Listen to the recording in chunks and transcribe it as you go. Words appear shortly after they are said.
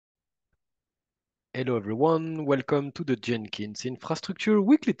Hello everyone, welcome to the Jenkins Infrastructure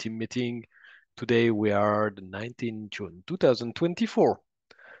Weekly Team Meeting. Today we are the 19th June 2024.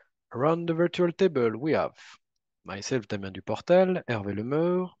 Around the virtual table we have myself Damien Duportal, Hervé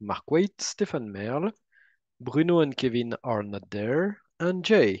Lemeur, Mark Waite, Stéphane Merle, Bruno and Kevin are not there, and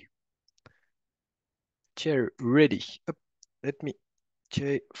Jay. Jay ready. Up, let me,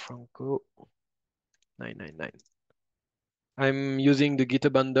 Jay Franco 999. I'm using the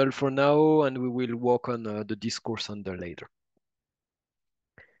GitHub handle for now and we will work on the discourse handle later.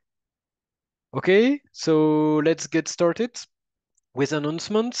 Okay, so let's get started with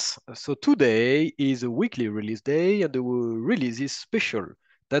announcements. So today is a weekly release day and the release is special.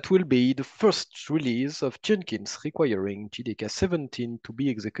 That will be the first release of Jenkins requiring JDK 17 to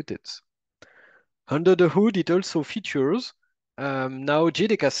be executed. Under the hood, it also features now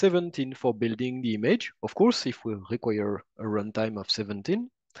JDK 17 for building the image, of course, if we require a runtime of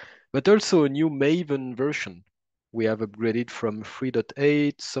 17, but also a new Maven version. We have upgraded from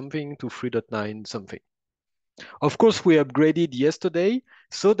 3.8 something to 3.9 something. Of course, we upgraded yesterday,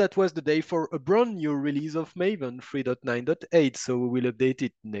 so that was the day for a brand new release of Maven 3.9.8, so we will update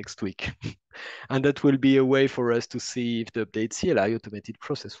it next week. And that will be a way for us to see if the update CLI automated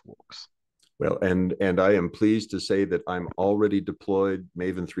process works. Well, and I am pleased to say that I'm already deployed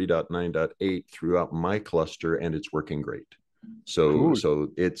Maven 3.9.8 throughout my cluster, and it's working great. So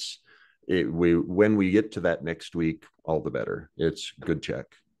Cool. when we get to that next week, all the better. It's good check.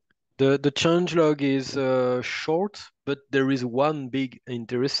 The changelog is short, but there is one big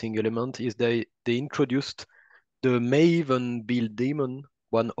interesting element is they introduced the Maven build daemon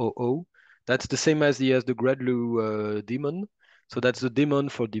 100. That's the same as the Gradlu daemon. So that's the daemon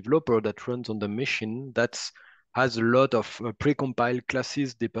for developer that runs on the machine that has a lot of precompiled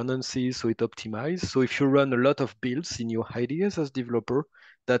classes, dependencies, so it optimizes. So if you run a lot of builds in your ideas as developer,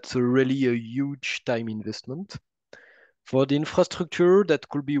 that's really a huge time investment. For the infrastructure, that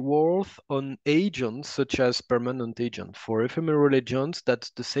could be worth on agents such as permanent agent. For ephemeral agents, that's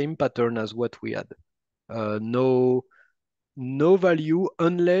the same pattern as what we had. No value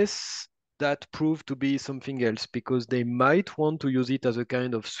unless that proved to be something else, because they might want to use it as a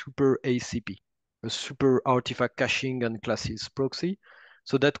kind of super ACP, a super artifact caching and classes proxy.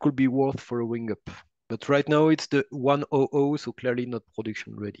 So that could be worth following up. But right now it's the 100, so clearly not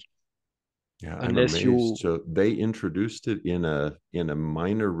production ready. Yeah, I'm Unless you, amazed. So they introduced it in a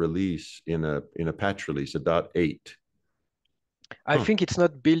minor release, in a patch release, a .8. I think it's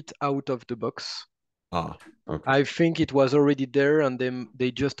not built out of the box. Ah, okay. I think it was already there and then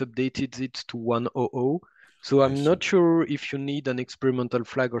they just updated it to 100. So I I'm see. not sure if you need an experimental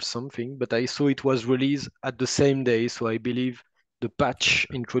flag or something, but I saw it was released at the same day. So I believe the patch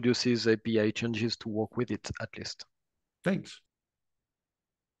Okay. introduces API changes to work with it at least. Thanks.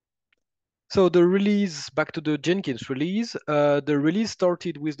 So the release, back to the Jenkins release, the release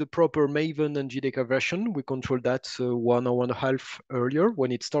started with the proper Maven and JDK version. We controlled that 1 hour and a half earlier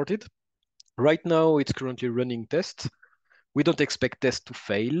when it started. Right now, it's currently running tests. We don't expect tests to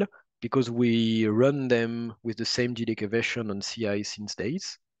fail because we run them with the same JDK version on CI since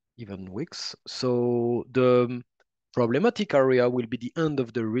days, even weeks. So the problematic area will be the end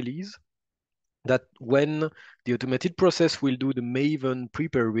of the release, that when the automated process will do the Maven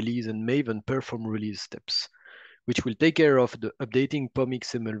prepare release and Maven perform release steps, which will take care of the updating POM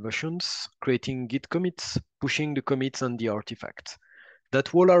XML versions, creating Git commits, pushing the commits and the artifacts. That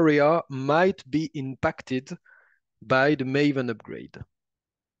whole area might be impacted by the Maven upgrade.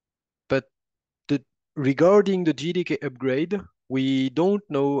 But regarding the JDK upgrade, we don't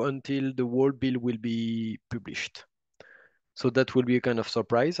know until the whole build will be published. So that will be a kind of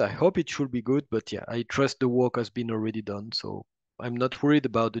surprise. I hope it should be good, but yeah, I trust the work has been already done. So I'm not worried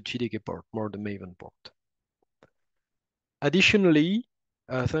about the JDK part, more the Maven part. Additionally,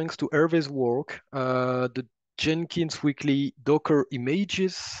 thanks to Hervé's work, the Jenkins weekly Docker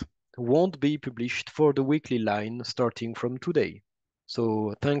images won't be published for the weekly line starting from today.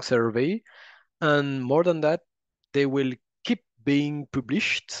 So thanks, Hervé. And more than that, they will keep being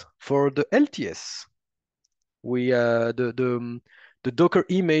published for the LTS. The Docker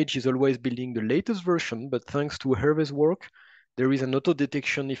image is always building the latest version, but thanks to Hervé's work, there is an auto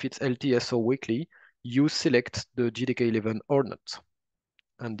detection if it's LTS or weekly. You select the JDK 11 or not,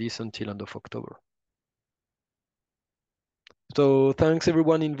 and this until end of October. So thanks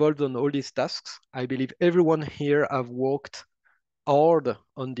everyone involved on all these tasks. I believe everyone here have worked hard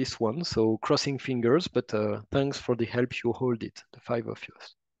on this one, so crossing fingers, but thanks for the help you hold it, the 5 of you.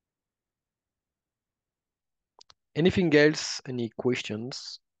 Anything else? Any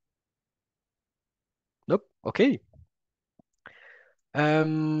questions? Nope. Okay.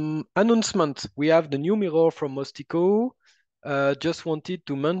 Announcement. We have the new mirror from Ostico. Just wanted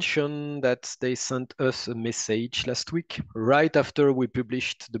to mention that they sent us a message last week, right after we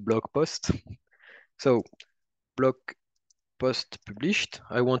published the blog post. So, blog post published.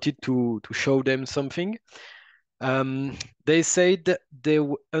 I wanted to show them something. They said they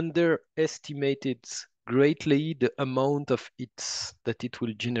underestimated greatly the amount of hits that it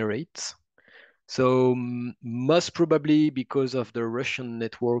will generate. So most probably because of the Russian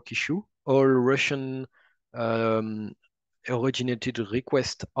network issue, all Russian um, originated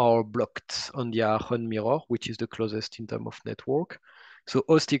requests are blocked on the Aaron mirror, which is the closest in terms of network. So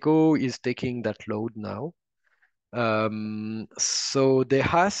Ostico is taking that load now. So they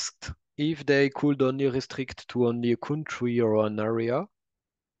asked if they could only restrict to only a country or an area.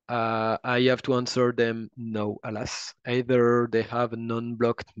 I have to answer them no, alas. Either they have a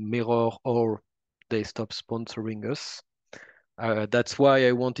non-blocked mirror or they stop sponsoring us. That's why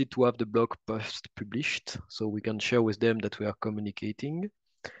I wanted to have the blog post published so we can share with them that we are communicating.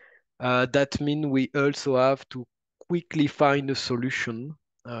 That means we also have to quickly find a solution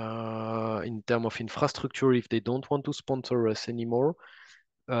in terms of infrastructure if they don't want to sponsor us anymore,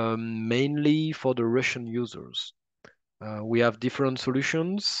 mainly for the Russian users. We have different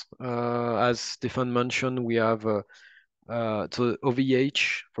solutions. As Stefan mentioned, we have so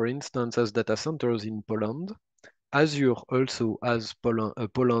OVH, for instance, as data centers in Poland. Azure also has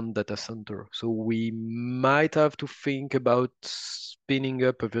Poland data center. So we might have to think about spinning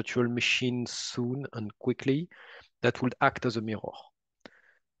up a virtual machine soon and quickly that would act as a mirror.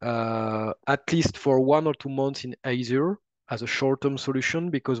 At least for 1 or 2 months in Azure as a short-term solution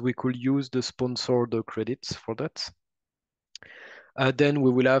because we could use the sponsored credits for that. Then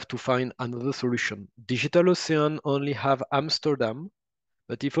we will have to find another solution. Digital Ocean only have Amsterdam,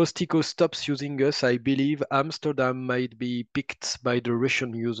 but if Ostico stops using us, I believe Amsterdam might be picked by the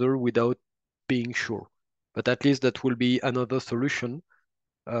Russian user without being sure. But at least that will be another solution.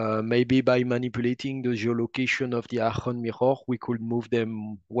 Maybe by manipulating the geolocation of the Aaron mirror, we could move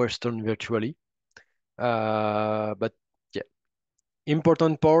them western virtually. But yeah,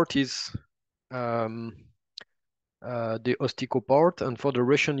 important part is the Ostico part. And for the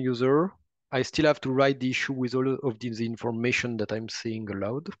Russian user, I still have to write the issue with all of this information that I'm saying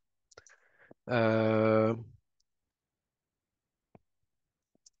aloud.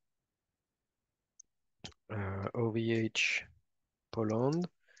 OVH Poland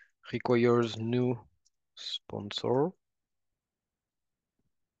requires new sponsor.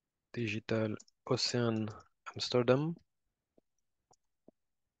 Digital Ocean Amsterdam.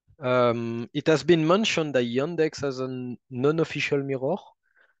 It has been mentioned that Yandex has a non-official mirror.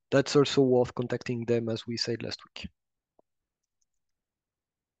 That's also worth contacting them, as we said last week.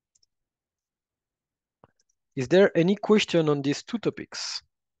 Is there any question on these two topics?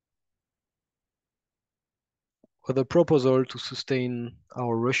 Or the proposal to sustain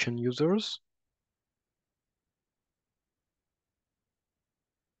our Russian users?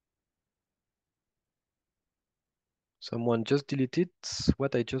 Someone just deleted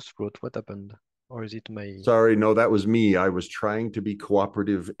what I just wrote. What happened? Or is it my... Sorry, no, that was me. I was trying to be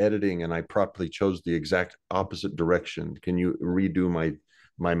cooperative editing and I properly chose the exact opposite direction. Can you redo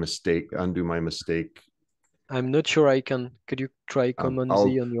my mistake, undo my mistake? I'm not sure I can. Could you try Command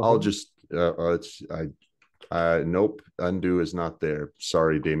Z on your I'll own? just nope, undo is not there.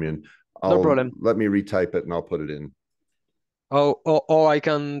 Sorry, Damien. No problem. Let me retype it and I'll put it in. Oh, or I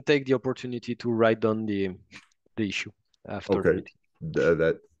can take the opportunity to write down the issue after the Okay.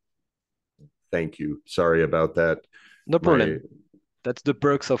 meeting. Thank you. Sorry about that. No problem. That's the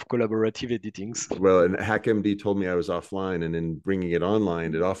perks of collaborative editing. Well, and HackMD told me I was offline, and in bringing it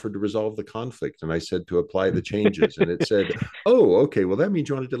online, it offered to resolve the conflict, and I said to apply the changes, and it said, "Oh, okay. Well, that means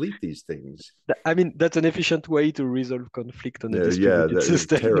you want to delete these things." I mean, that's an efficient way to resolve conflict on a Yeah, distributed that is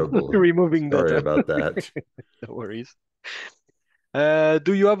system. terrible. Removing Sorry data. about that. No worries.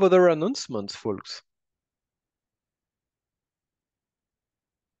 Do you have other announcements, folks?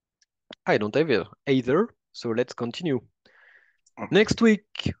 I don't have either, so let's continue. Next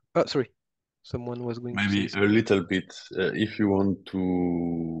week, sorry, someone was going to say Maybe a something. little bit, if you want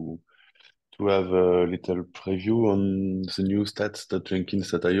to have a little preview on the new stats that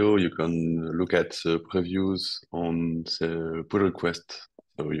Jenkins.io, you can look at the previews on the pull request.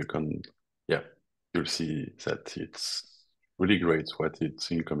 So you can, yeah, you'll see that it's really great what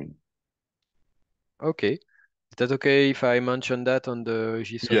it's incoming. Okay. Is that okay if I mention that on the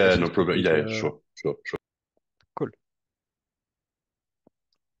GSOC Yeah, no problem. associated? Yeah, sure. Cool.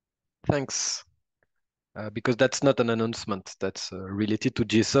 Thanks. Because that's not an announcement. That's related to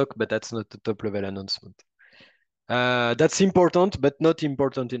GSOC, but that's not a top-level announcement. That's important, but not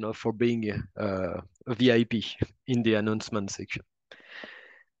important enough for being a VIP in the announcement section.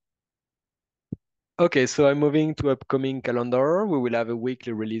 Okay, so I'm moving to upcoming calendar. We will have a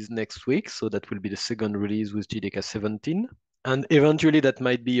weekly release next week, so that will be the second release with JDK 17. And eventually that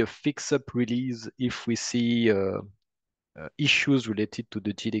might be a fix-up release if we see issues related to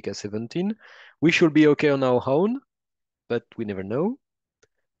the JDK 17. We should be okay on our own, but we never know.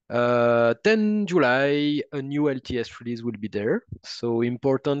 10 July, a new LTS release will be there. So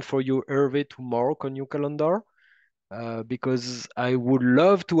important for you, Hervé, to mark on your calendar. Because I would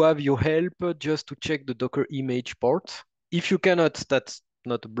love to have your help just to check the Docker image part. If you cannot, that's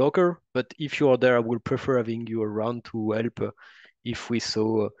not a blocker, but if you are there, I would prefer having you around to help if we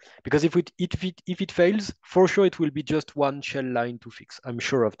saw, because if it fails, for sure it will be just one shell line to fix. I'm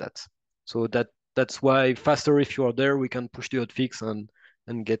sure of that. So that's why faster if you are there, we can push the hotfix and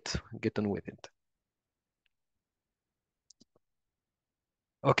get on with it.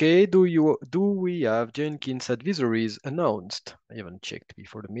 Okay, do we have Jenkins advisories announced? I haven't checked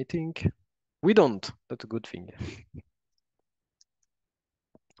before the meeting. We don't. That's a good thing.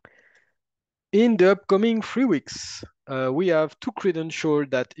 In the upcoming 3 weeks, we have 2 credentials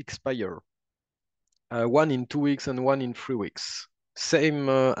that expire. One in 2 weeks and one in 3 weeks. Same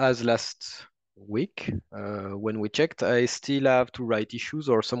as last week. When we checked, I still have to write issues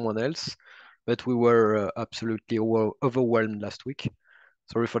or someone else, but we were absolutely overwhelmed last week.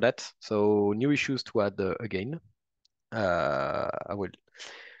 Sorry for that. So new issues to add again. I will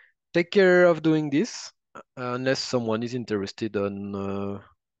take care of doing this unless someone is interested on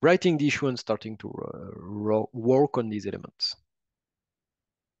writing the issue and starting to work on these elements.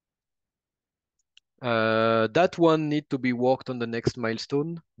 That one need to be worked on the next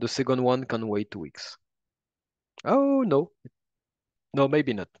milestone. The second one can wait 2 weeks. Oh, no. No,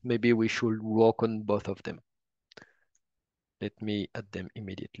 maybe not. Maybe we should work on both of them. Let me add them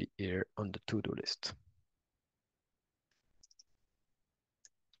immediately here on the to-do list.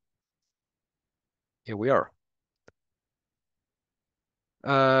 Here we are.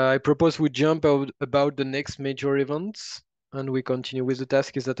 I propose we jump out about the next major events and we continue with the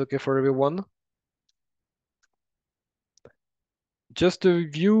task. Is that okay for everyone? Just a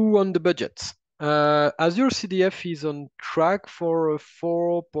view on the budget. Azure CDF is on track for a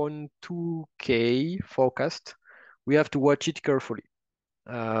 4.2K forecast. We have to watch it carefully.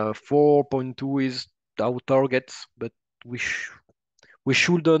 4.2 is our target, but we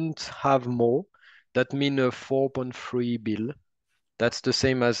shouldn't have more. That means a 4.3 bill. That's the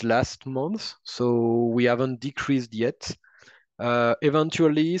same as last month, so we haven't decreased yet.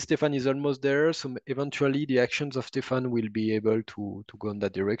 Eventually, Stefan is almost there, so eventually the actions of Stefan will be able to go in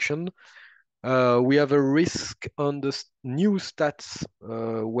that direction. We have a risk on the new stats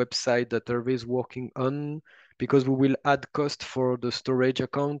website that Hervé is working on because we will add cost for the storage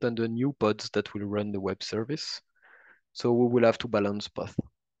account and the new pods that will run the web service. So we will have to balance both.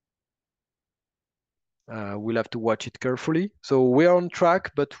 We'll have to watch it carefully. So we are on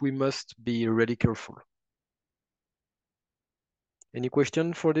track, but we must be really careful. Any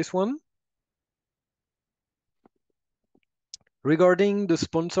question for this one? Regarding the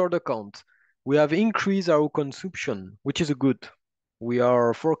sponsored account, we have increased our consumption, which is a good. We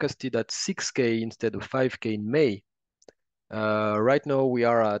are forecasted at 6K instead of 5K in May. Right now we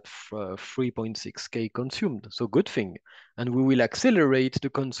are at 3.6K consumed, so good thing. And we will accelerate the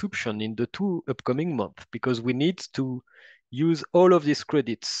consumption in the 2 upcoming months because we need to use all of these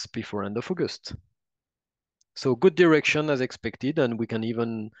credits before end of August. So good direction as expected, and we can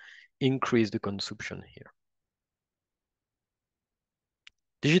even increase the consumption here.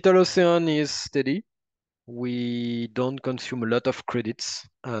 DigitalOcean is steady. We don't consume a lot of credits,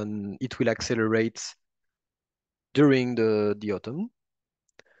 and it will accelerate during the autumn.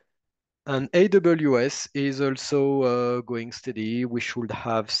 And AWS is also going steady. We should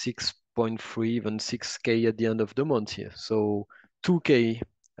have 6.3, even 6K at the end of the month here. So 2K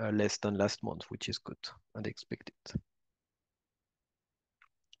less than last month, which is good and expected.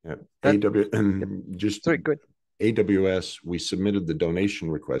 Yeah. Just sorry, go ahead. AWS, we submitted the donation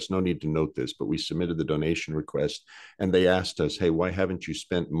request. No need to note this, but we submitted the donation request, and they asked us, "Hey, why haven't you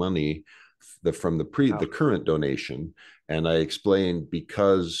spent money from the current donation?" And I explained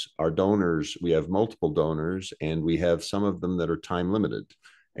because our donors, we have multiple donors, and we have some of them that are time limited,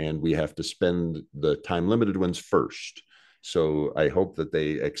 and we have to spend the time limited ones first. So I hope that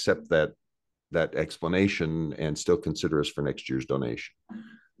they accept that explanation and still consider us for next year's donation.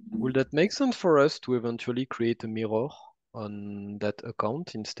 Will that make sense for us to eventually create a mirror on that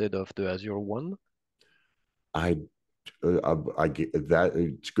account instead of the Azure one? I get that.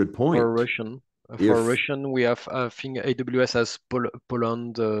 It's a good point. Or Russian. For Russian, we have, I think AWS has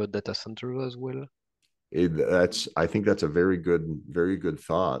Poland data centers as well. I think that's a very good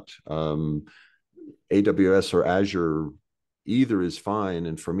thought. AWS or Azure, either is fine.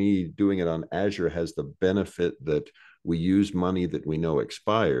 And for me, doing it on Azure has the benefit that we use money that we know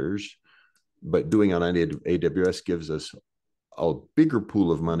expires, but doing on AWS gives us a bigger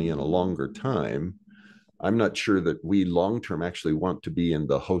pool of money in a longer time. I'm not sure that we long term actually want to be in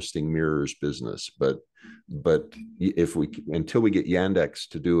the hosting mirrors business, but if we until we get Yandex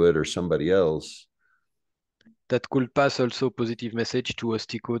to do it or somebody else, that could pass also positive message to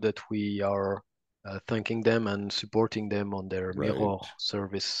Ostico that we are thanking them and supporting them on their mirror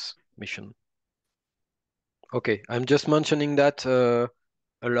service mission. Okay, I'm just mentioning that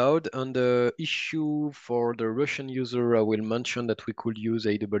aloud. On the issue for the Russian user, I will mention that we could use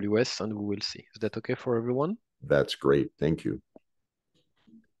AWS and we will see. Is that okay for everyone? That's great. Thank you.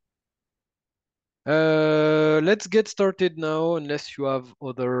 Let's get started now, unless you have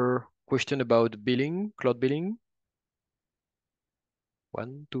other question about billing, cloud billing.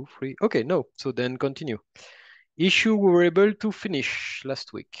 1, 2, 3. Okay, no. So then continue. Issue we were able to finish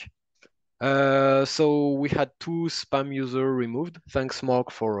last week. So we had 2 spam users removed. Thanks,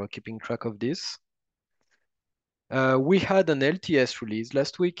 Mark, for keeping track of this. We had an LTS release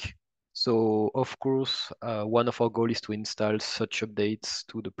last week. So of course, one of our goals is to install such updates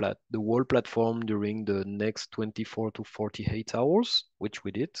to the whole platform during the next 24 to 48 hours, which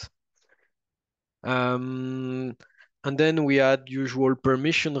we did. And then we had usual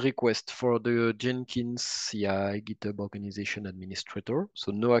permission request for the Jenkins CI GitHub organization administrator.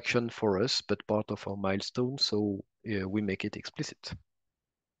 So no action for us, but part of our milestone. So we make it explicit.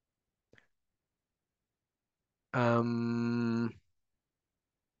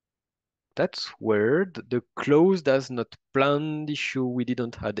 That's weird. The closed as not planned issue, we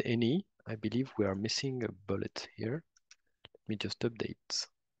didn't had any. I believe we are missing a bullet here. Let me just update.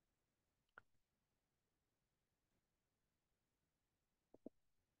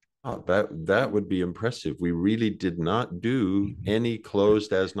 Oh, that would be impressive. We really did not do any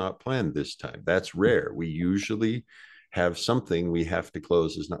closed as not planned this time. That's rare. We usually have something we have to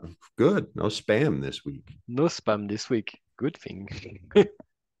close as not good. No spam this week. No spam this week. Good thing.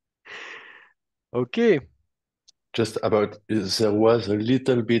 Okay. Just about, there was a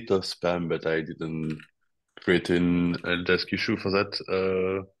little bit of spam, but I didn't create an helpdesk issue for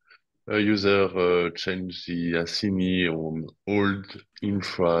that. A user changed the assignee on old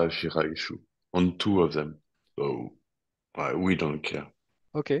Infra Jira issue on 2 of them. So we don't care.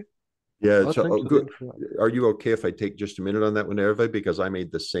 Okay. Yeah, Oh, so thank you, good. Infra. Are you okay if I take just a minute on that one, Hervé? Because I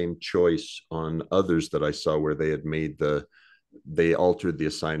made the same choice on others that I saw where they had made they altered the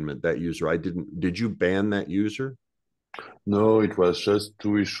assignment, that user. I didn't, did you ban that user? No, it was just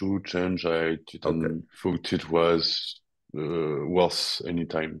 2 issue change. I didn't Okay. thought it was worth any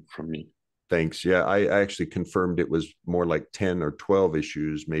time from me. Thanks. Yeah, I actually confirmed it was more like 10 or 12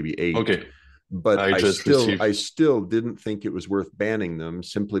 issues, maybe 8. Okay. But I just received... I still didn't think it was worth banning them,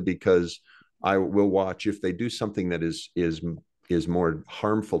 simply because I will watch if they do something that is more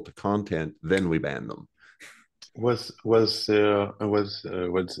harmful to content, then we ban them. Were them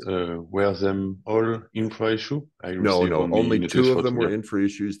all infra issue? I received No, only notice 2 of for them were yeah. infra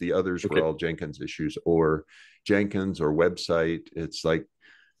issues. The others Okay. were all Jenkins issues, or Jenkins or website. It's like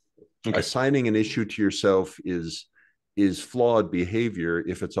assigning an issue to yourself is flawed behavior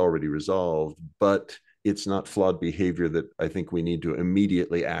if it's already resolved, but it's not flawed behavior that I think we need to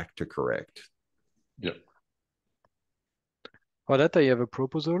immediately act to correct. Yeah. For that, I have a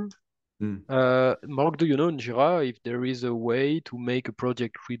proposal. Mark, do you know in Jira if there is a way to make a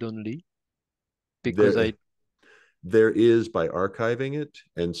project read-only? Because there is, by archiving it.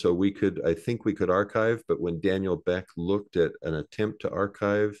 And so I think we could archive, but when Daniel Beck looked at an attempt to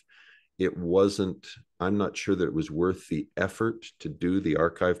archive, I'm not sure that it was worth the effort to do the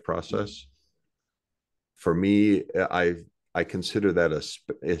archive process. For me, I consider that a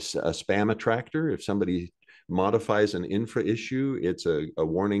spam attractor. If somebody modifies an infra issue, it's a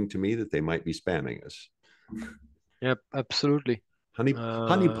warning to me that they might be spamming us. Yep, absolutely.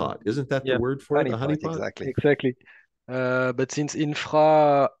 Honeypot, isn't that the word for it? The honeypot? Exactly. But since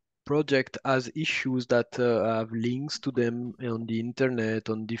Infra project has issues that have links to them on the internet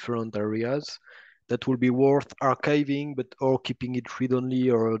on different areas, that will be worth archiving, or keeping it read-only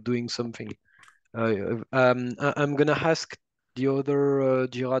or doing something. I'm gonna ask the other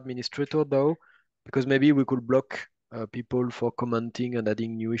Jira administrator though, because maybe we could block people for commenting and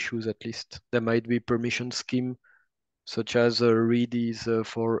adding new issues at least. There might be permission scheme such as read is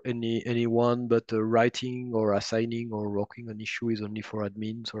for anyone, but writing or assigning or working an issue is only for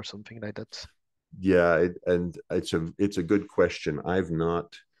admins or something like that. Yeah, and it's a good question.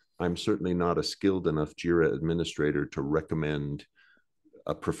 I'm certainly not a skilled enough Jira administrator to recommend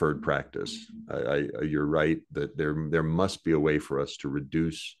a preferred practice. You're right that there must be a way for us to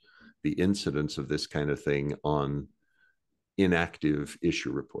reduce the incidence of this kind of thing on inactive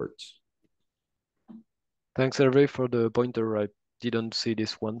issue reports. Thanks, Hervé, for the pointer. I didn't see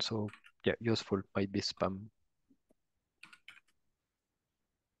this one, so yeah, useful. Might be spam.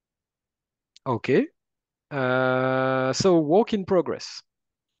 Okay. So work in progress.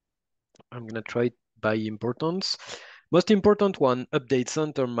 I'm gonna try it by importance. Most important one, update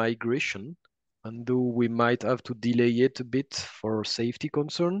center migration. And though we might have to delay it a bit for safety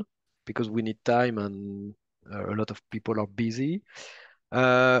concern because we need time and a lot of people are busy.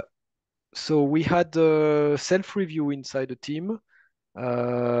 So we had a self-review inside the team.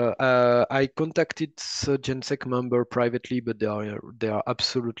 I contacted a Gensec member privately, but they are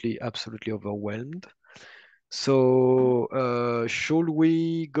absolutely overwhelmed. So should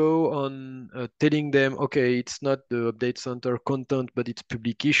we go on telling them, okay, it's not the update center content, but it's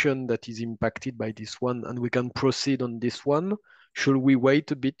publication that is impacted by this one, and we can proceed on this one? Should we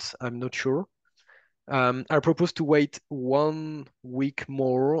wait a bit? I'm not sure. I propose to wait 1 week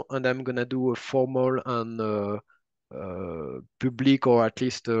more, and I'm gonna do a formal and public, or at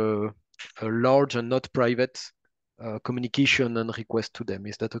least a large and not private communication and request to them.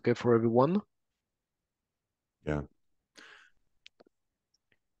 Is that okay for everyone? Yeah.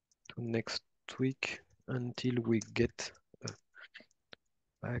 To next week until we get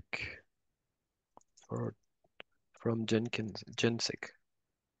back from Jenkins, Gensec.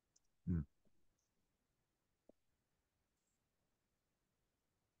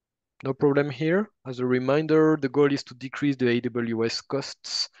 No problem here. As a reminder, the goal is to decrease the AWS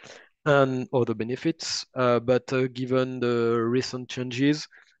costs and other benefits, but given the recent changes,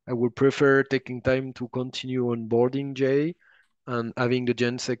 I would prefer taking time to continue onboarding Jay and having the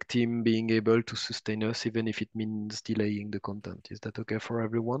Gensec team being able to sustain us, even if it means delaying the content. Is that okay for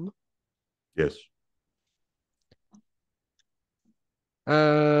everyone? Yes.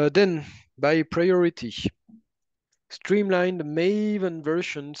 Then, by priority, streamline the Maven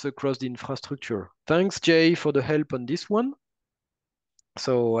versions across the infrastructure. Thanks, Jay, for the help on this one.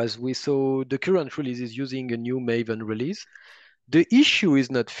 So as we saw, the current release is using a new Maven release. The issue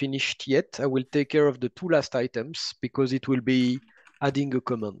is not finished yet. I will take care of the two last items because it will be adding a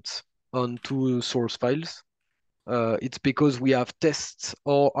comment on two source files. It's because we have tests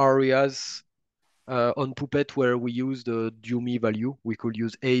or areas on Puppet where we use the Dumi value. We could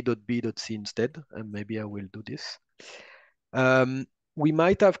use a.b.c instead, and maybe I will do this. We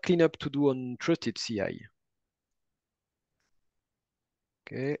might have cleanup to do on trusted CI.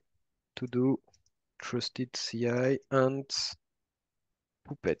 Okay, to do trusted CI and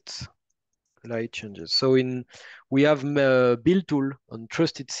Puppet light changes. So we have a build tool on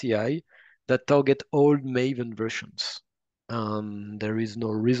trusted CI that target old Maven versions. There is no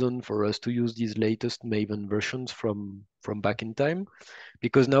reason for us to use these latest Maven versions from back in time,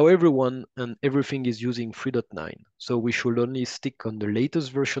 because now everyone and everything is using 3.9. So we should only stick on the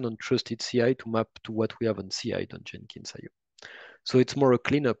latest version on trusted CI to map to what we have on CI on Jenkins IO. So it's more a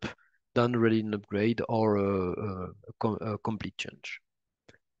cleanup than really an upgrade or a complete change.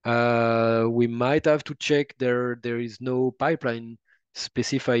 We might have to check there is no pipeline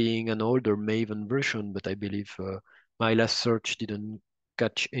specifying an older Maven version, but I believe my last search didn't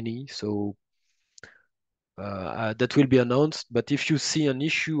catch any, so that will be announced. But if you see an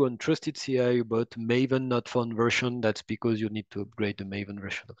issue on Trusted CI about Maven not found version, that's because you need to upgrade the Maven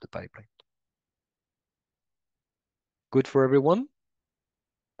version of the pipeline. Good for everyone?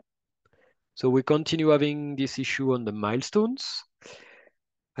 So we continue having this issue on the milestones.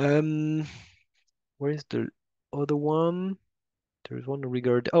 Where is the other one? There's one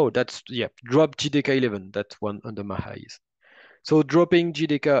regard. Oh, that's, yeah, drop JDK 11. That's one under my eyes. So dropping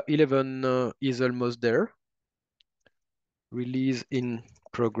JDK 11 is almost there. Release in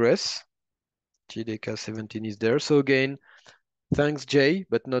progress. JDK 17 is there. So again, thanks Jay,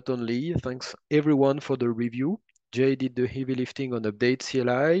 but not only. Thanks everyone for the review. Jay did the heavy lifting on update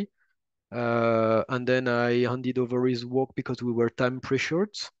CLI. And then I handed over his work because we were time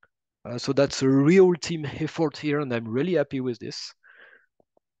pressured. So that's a real team effort here, and I'm really happy with this.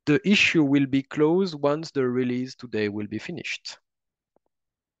 The issue will be closed once the release today will be finished.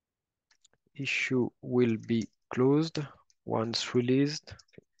 Issue will be closed once released.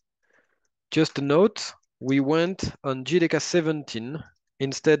 Just a note, we went on JDK 17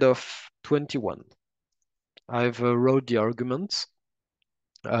 instead of 21. I've wrote the arguments.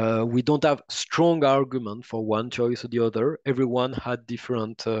 We don't have strong argument for one choice or the other. Everyone had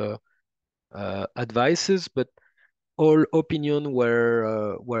different advices, but all opinion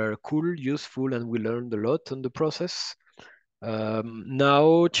were cool, useful, and we learned a lot on the process.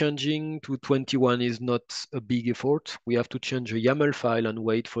 Now changing to 21 is not a big effort. We have to change a YAML file and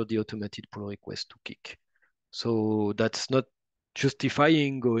wait for the automated pull request to kick. So that's not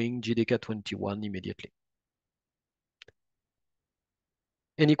justifying going JDK 21 immediately.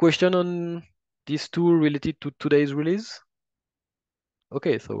 Any question on these two related to today's release?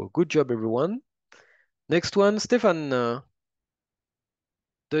 Okay, so good job, everyone. Next one, Stefan. The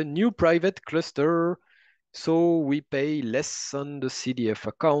new private cluster, so we pay less on the CDF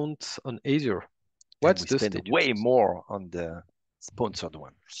account on Azure. What's the spend status? way more on the sponsored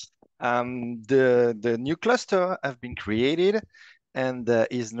one. The new cluster have been created and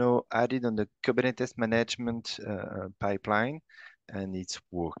is now added on the Kubernetes management pipeline, and it's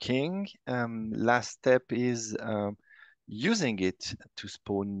working. Last step is using it to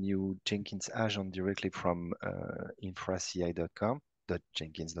spawn new Jenkins agent directly from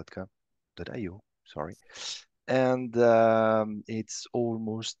infraci.com.jenkins.com.io, sorry. And it's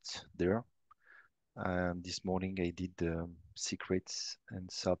almost there. This morning I did the secrets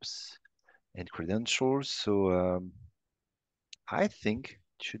and subs and credentials, so I think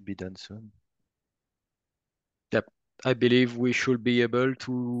it should be done soon. Yep, I believe we should be able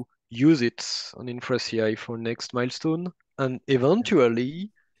to use it on InfraCI for next milestone and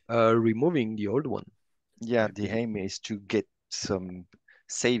eventually removing the old one. Yeah, the aim is to get some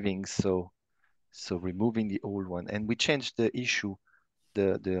savings, so removing the old one, and we changed the issue,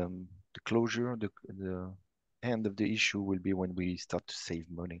 the closure, the end of the issue will be when we start to save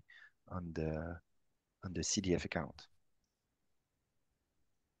money on the CDF account.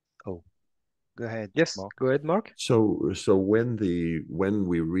 Oh, go ahead. Yes, Mark. go ahead, Mark. So when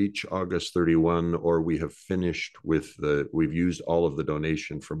we reach August 31, or we have finished with we've used all of the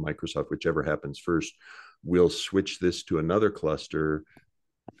donation from Microsoft, whichever happens first, we'll switch this to another cluster.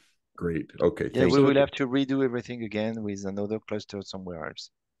 Great. Okay. Yeah, we will have to redo everything again with another cluster somewhere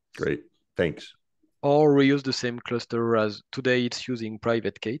else. Great. Thanks. Or reuse the same cluster as today it's using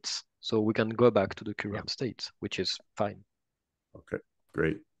private gates, so we can go back to the current state, which is fine. Okay,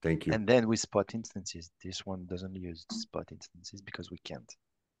 great. Thank you. And then with spot instances, this one doesn't use spot instances because we can't.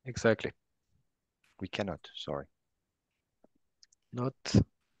 Exactly. We cannot, sorry. Not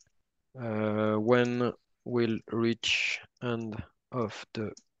when we'll reach end of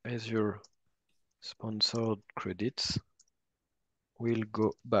the Azure sponsored credits, we'll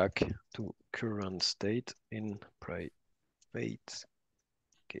go back to current state in private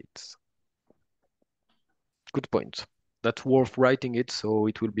gates. Good point. That's worth writing it so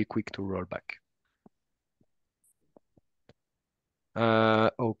it will be quick to roll back.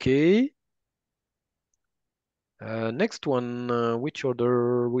 Okay. Next one, which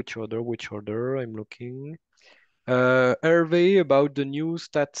order? I'm looking. Hervé, about the new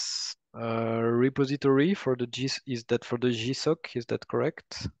stats repository for the is that for the GSOC? Is that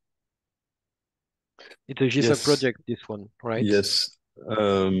correct? It's a GSOC project, this one, right? Yes.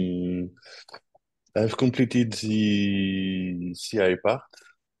 I've completed the CI part.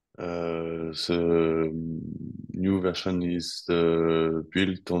 The new version is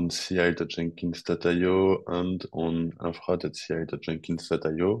built on ci.jenkins.io and on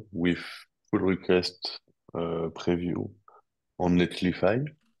infra.ci.jenkins.io with pull request preview on Netlify.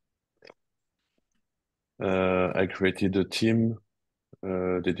 I created a team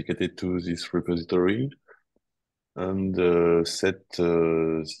dedicated to this repository and set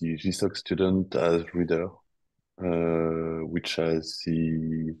the GSOC student as reader, which has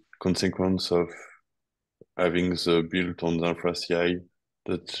the consequence of having the build on the infra CI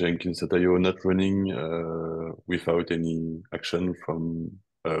that Jenkins.io not running without any action from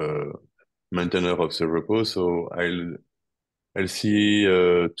maintainer of the repo. So I'll see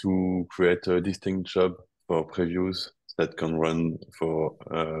to create a distinct job for previews that can run for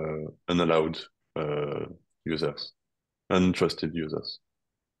unallowed users, untrusted users.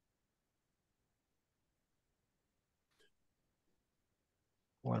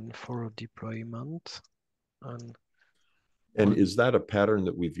 One for deployment. And is that a pattern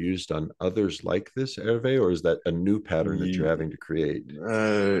that we've used on others like this, Hervé, or is that a new pattern that you're having to create?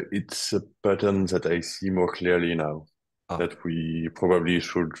 It's a pattern that I see more clearly now. That we probably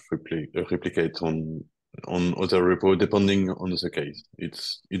should replicate on other repo, depending on the case. It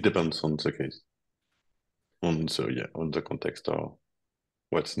depends on the case, on the context or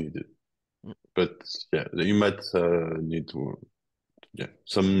what's needed. But yeah, you might need to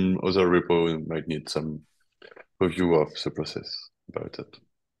some other repo might need some review of the process about it.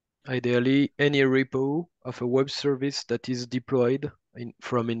 Ideally, any repo of a web service that is deployed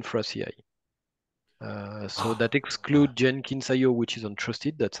from InfraCI. So that exclude Jenkins IO, which is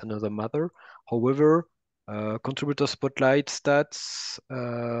untrusted. That's another matter. However, contributor spotlight stats,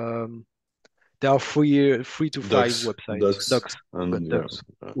 there are three to five websites. Docs, but and docs.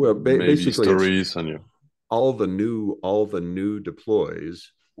 Well, maybe basically, it's stories and all the new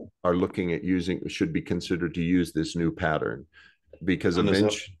deploys are looking at should be considered to use this new pattern because another.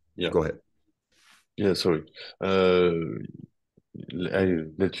 eventually. Yeah. Go ahead. Yeah, sorry. I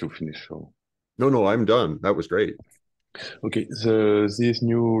let you finish. So. No, I'm done. That was great. Okay, these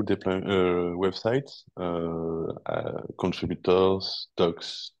new websites, contributors,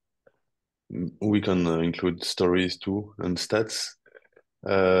 docs, we can include stories too, and stats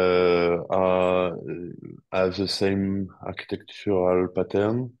are have the same architectural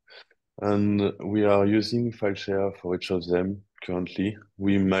pattern, and we are using file share for each of them currently.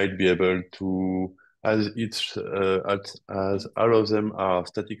 We might be able to, as all of them are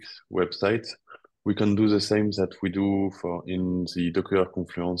static websites, we can do the same that we do for in the Docker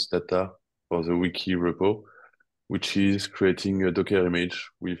Confluence data for the wiki repo, which is creating a Docker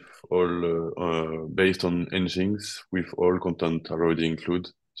image with all based on Nginx with all content already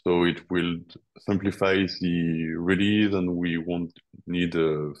included. So it will simplify the release, and we won't need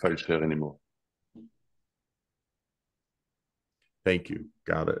a file share anymore. Thank you.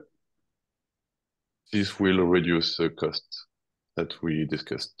 Got it. This will reduce the cost that we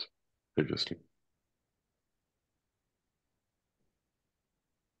discussed previously.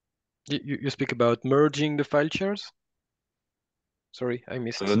 You speak about merging the file shares? Sorry, I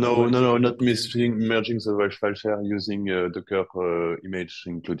missed. No, not merging the file share using Docker image,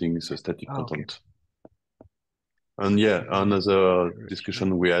 including the static content. Okay. And yeah, another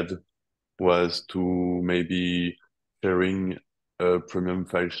discussion we had was to maybe sharing a premium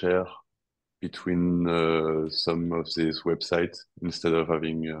file share between some of these websites instead of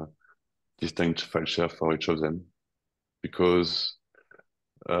having a distinct file share for each of them. Because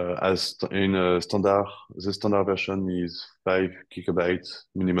as in a standard, the standard version is 5 gigabytes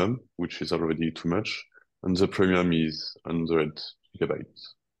minimum, which is already too much, and the premium is 100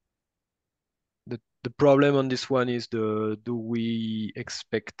 gigabytes. The problem on this one is do we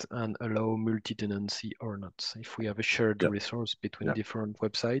expect and allow multi-tenancy or not? If we have a shared resource between different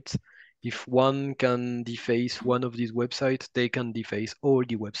websites, if one can deface one of these websites, they can deface all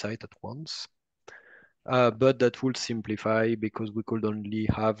the websites at once. But that would simplify because we could only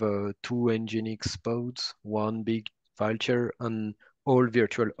have two Nginx pods, one big file share, and all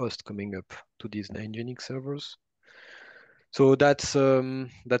virtual hosts coming up to these Nginx servers. So that's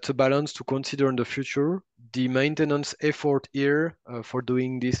a balance to consider in the future. The maintenance effort here for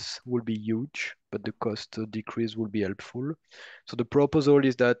doing this will be huge, but the cost decrease will be helpful. So the proposal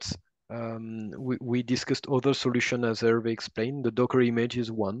is that we discussed other solution as Hervé explained. The Docker image is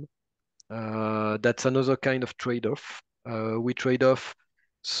one. That's another kind of trade-off. We trade off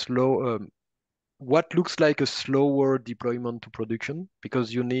what looks like a slower deployment to production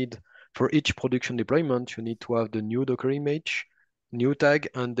because you need, for each production deployment, you need to have the new Docker image, new tag,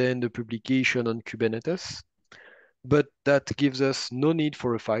 and then the publication on Kubernetes. But that gives us no need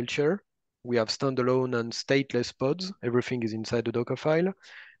for a file share. We have standalone and stateless pods. Everything is inside the Docker file.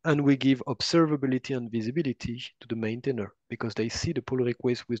 And we give observability and visibility to the maintainer because they see the pull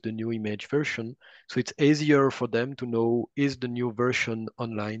request with the new image version. So it's easier for them to know is the new version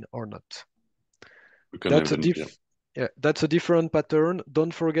online or not. That's a different pattern.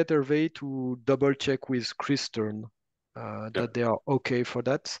 Don't forget, Hervé, to double check with Chris Stern that they are okay for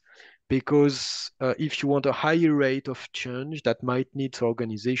that. Because if you want a higher rate of change, that might need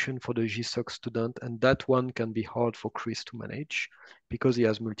organization for the GSOC student, and that one can be hard for Chris to manage because he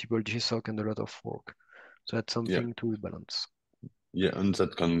has multiple GSOC and a lot of work. So that's something to balance. Yeah, and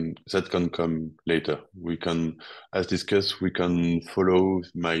that can come later. We can, as discussed, we can follow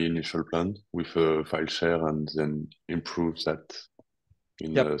my initial plan with a file share and then improve that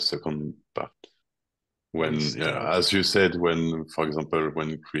in the second part. When, as you said, when, for example,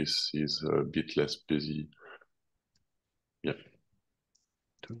 when Chris is a bit less busy. Yeah.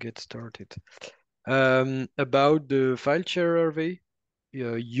 To get started. About the file share, Hervé,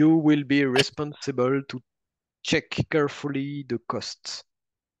 you will be responsible to check carefully the costs.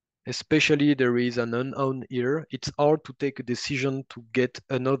 Especially there is an unknown here. It's hard to take a decision to get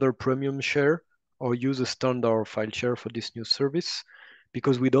another premium share or use a standard file share for this new service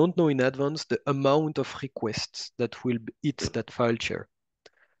because we don't know in advance the amount of requests that will hit that file share.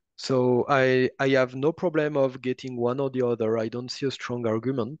 So I have no problem of getting one or the other. I don't see a strong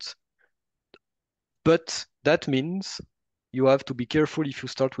argument. But that means you have to be careful if you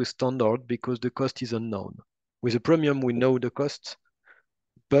start with standard because the cost is unknown. With a premium, we know the cost.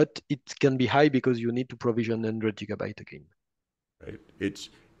 but it can be high because you need to provision 100 gigabyte again. Right.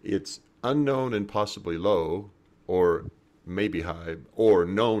 It's unknown and possibly low, or maybe high, or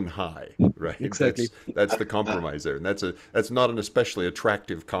known high. Right. Exactly. That's the compromise there, and that's not an especially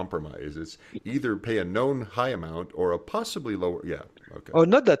attractive compromise. It's either pay a known high amount or a possibly lower. Yeah. Okay. Oh,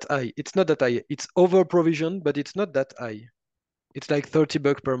 not that high. It's not that high. It's over provisioned, but it's not that high. It's like 30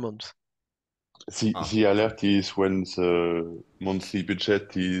 bucks per month. The alert is when the monthly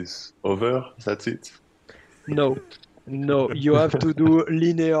budget is over. That's it. No, no, you have to do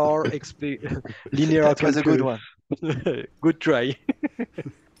linear linear That was a good calculus. one. Good try.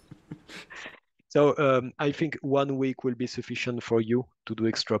 So I think 1 week will be sufficient for you to do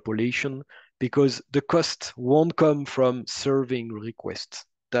extrapolation because the cost won't come from serving requests.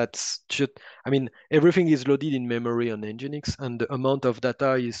 That's just, I mean, everything is loaded in memory on Nginx, and the amount of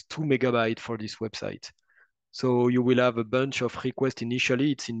data is 2 megabytes for this website. So you will have a bunch of requests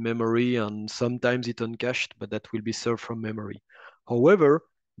initially, it's in memory, and sometimes it's uncached, but that will be served from memory. However,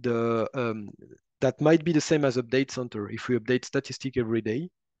 that might be the same as Update Center. If we update statistic every day,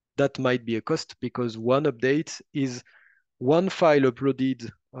 that might be a cost because one update is one file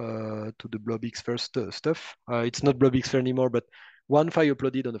uploaded to the BlobXfer stuff. It's not BlobXfer anymore, but one file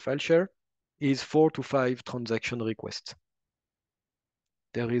uploaded on a file share is 4 to 5 transaction requests.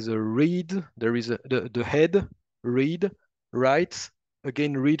 There is a read, there is the head, read, write,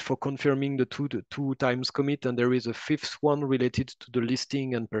 again read for confirming the two times commit, and there is a fifth one related to the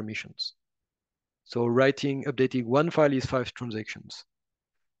listing and permissions. So updating one file is 5 transactions.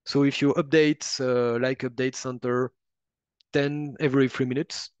 So if you update like Update Center 10 every 3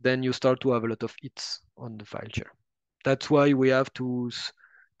 minutes, then you start to have a lot of hits on the file share. That's why we have to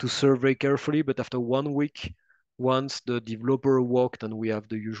serve very carefully, but after 1 week, once the developer worked and we have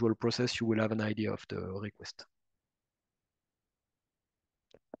the usual process, you will have an idea of the request.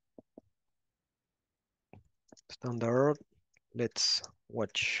 Standard, let's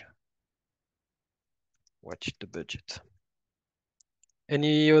watch the budget.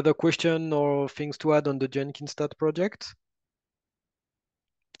 Any other question or things to add on the Jenkins stat project?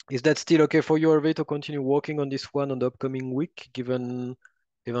 Is that still okay for you, Hervé, to continue working on this one on the upcoming week, given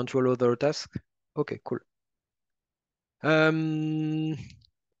eventual other tasks? Okay, cool.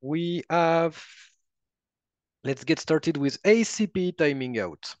 We have, let's get started with ACP timing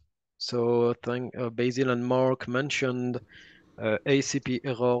out. So Basil and Mark mentioned ACP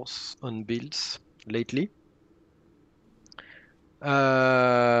errors on builds lately.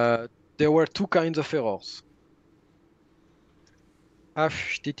 There were two kinds of errors.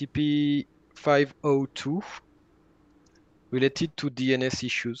 HTTP 502 related to DNS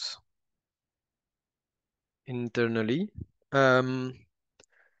issues internally. So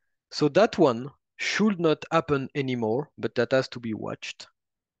that one should not happen anymore, but that has to be watched.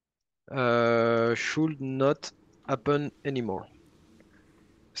 Should not happen anymore.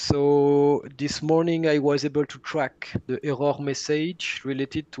 So this morning I was able to track the error message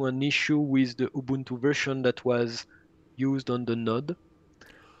related to an issue with the Ubuntu version that was used on the node.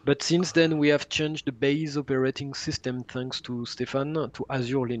 But since then we have changed the base operating system thanks to Stefan to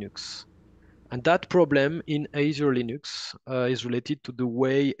Azure Linux. And that problem in Azure Linux is related to the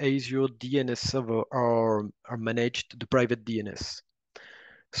way Azure DNS server are managed, the private DNS.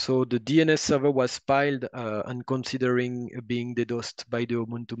 So the DNS server was piled and considering being DDoSed by the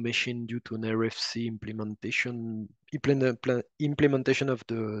Ubuntu machine due to an RFC implementation of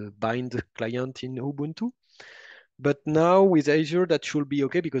the bind client in Ubuntu. But now with Azure, that should be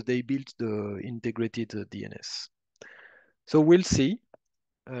okay because they built the integrated DNS. So we'll see.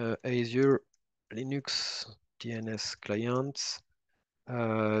 Azure Linux DNS client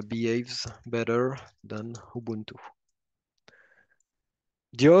behaves better than Ubuntu.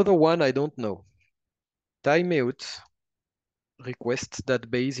 The other one, I don't know. Timeout requests that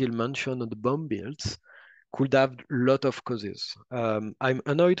Basil mentioned on the bomb builds could have a lot of causes. I'm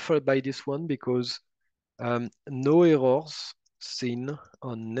annoyed by this one because no errors seen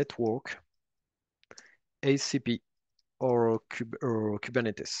on network, ACP, or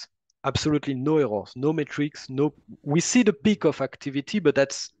Kubernetes. Absolutely no errors, no metrics, no. We see the peak of activity, but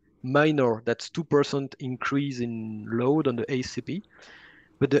that's minor. That's 2% increase in load on the ACP.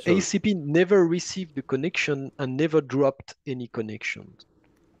 But the ACP never received the connection and never dropped any connection.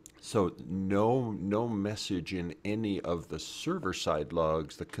 So no message in any of the server side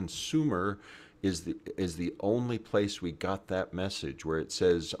logs. The consumer is the only place we got that message where it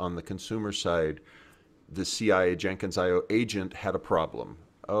says on the consumer side, the CI Jenkins IO agent had a problem.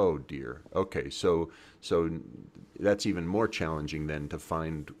 Oh dear. Okay, so that's even more challenging then to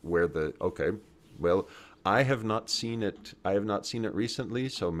find where the, okay, well, I have not seen it. I have not seen it recently,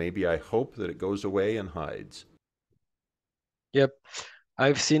 so maybe I hope that it goes away and hides. Yep,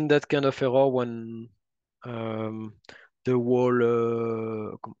 I've seen that kind of error when um, the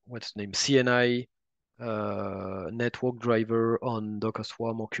whole what's the name CNI network driver on Docker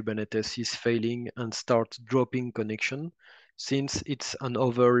Swarm or Kubernetes is failing and starts dropping connection. Since it's an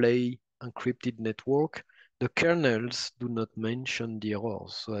overlay encrypted network, the kernels do not mention the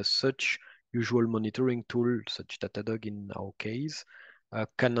errors. So as such, usual monitoring tool, such Datadog in our case,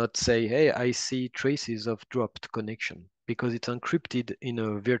 cannot say, hey, I see traces of dropped connection because it's encrypted in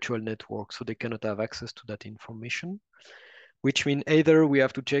a virtual network, so they cannot have access to that information, which means either we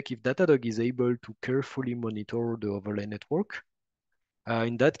have to check if Datadog is able to carefully monitor the overlay network.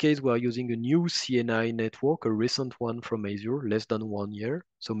 In that case, we are using a new CNI network, a recent one from Azure, less than 1 year.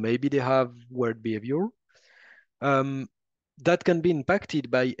 So maybe they have weird behavior. That can be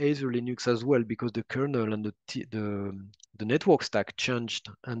impacted by Azure Linux as well because the kernel and the network stack changed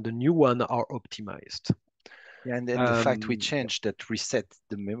and the new one are optimized. Yeah, and then the fact we Yeah. changed that reset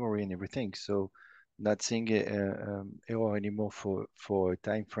the memory and everything. So not seeing error anymore for a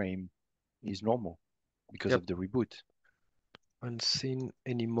time frame is normal because Yep. of the reboot. Unseen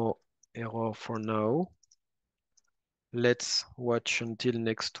any more error for now. Let's watch until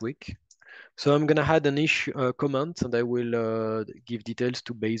next week. So I'm gonna add an issue comment and I will give details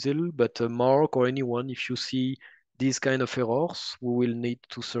to Basil, but Mark or anyone, if you see these kind of errors, we will need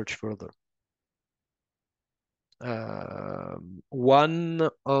to search further. One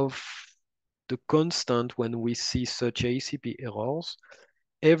of the constant when we see such ACP errors,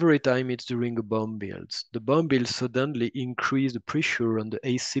 every time it's during a bomb build. The bomb build suddenly increase the pressure on the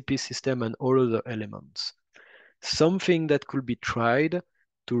ACP system and all other elements. Something that could be tried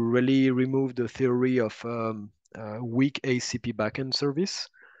to really remove the theory of weak ACP backend service.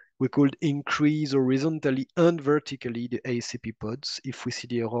 We could increase horizontally and vertically the ACP pods if we see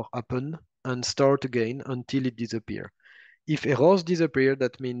the error happen and start again until it disappears. If errors disappear,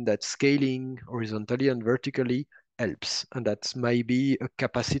 that means that scaling horizontally and vertically helps. And that might be a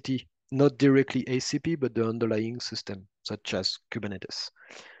capacity, not directly ACP, but the underlying system, such as Kubernetes.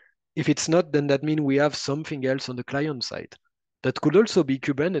 If it's not, then that means we have something else on the client side. That could also be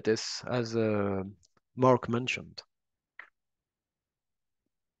Kubernetes, as Mark mentioned.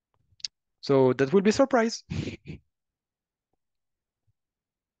 So that will be a surprise.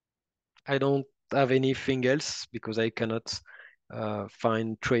 I don't have anything else because I cannot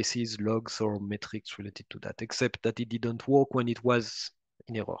find traces, logs, or metrics related to that, except that it didn't work when it was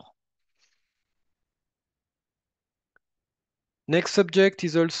in error. Next subject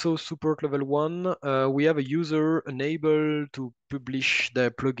is also support level 1. We have a user unable to publish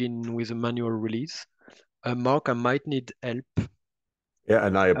their plugin with a manual release. Mark, I might need help. Yeah,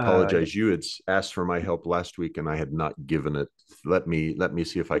 and I apologize. You had asked for my help last week, and I had not given it. Let me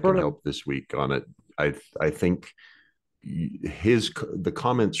see if I can help this week on it. I think the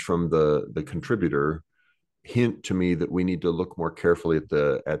comments from the contributor hint to me that we need to look more carefully at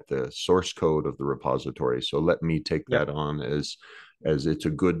the source code of the repository. So let me take that on as it's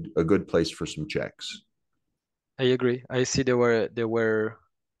a good place for some checks. I agree. I see there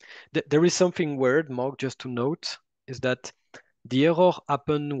is something weird, Mark, just to note, is that the error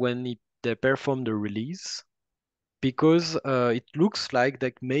happened when they performed the release because it looks like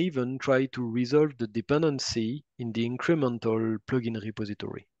that Maven tried to resolve the dependency in the incremental plugin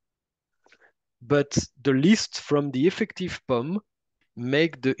repository. But the list from the effective POM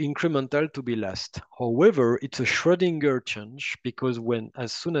make the incremental to be last. However, it's a Schrodinger change because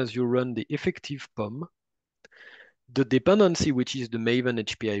as soon as you run the effective POM, the dependency, which is the Maven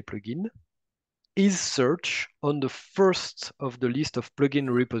HPI plugin, is searched on the first of the list of plugin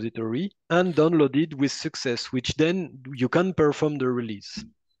repository and downloaded with success, which then you can perform the release.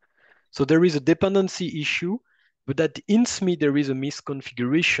 So there is a dependency issue, but that hints me there is a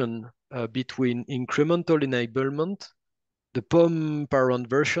misconfiguration between incremental enablement, the POM parent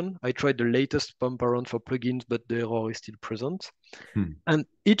version. I tried the latest POM parent for plugins, but the error is still present. And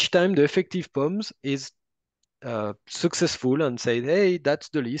each time the effective POMs is successful and said, hey, that's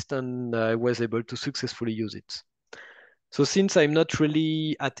the list, and I was able to successfully use it. So since I'm not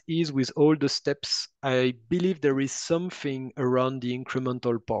really at ease with all the steps, I believe there is something around the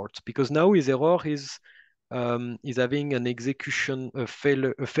incremental part, because now his error is having an execution, a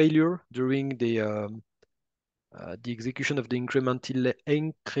failure during the execution of the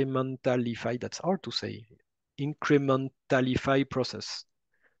incrementalify, that's hard to say, incrementalify process.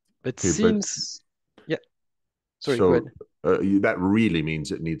 But Okay, since, yeah. Sorry, so go ahead. That really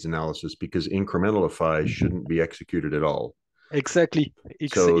means it needs analysis because incrementalify shouldn't be executed at all. Exactly.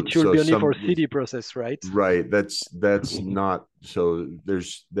 It So should be only for some CD process, right? right. That's not so.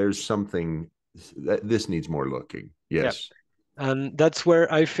 There's something that this needs more looking. Yes. And that's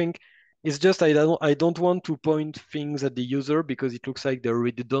where I think it's just I don't want to point things at the user because it looks like they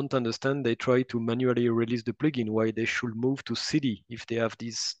already don't understand. They try to manually release the plugin. Why they should move to CD if they have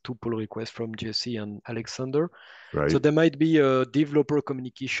these two pull requests from Jesse and Alexander. Right. So there might be a developer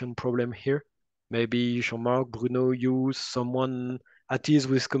communication problem here. Maybe Jean-Marc, Bruno, you, someone at ease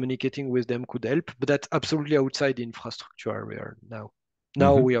with communicating with them could help, but that's absolutely outside the infrastructure area now.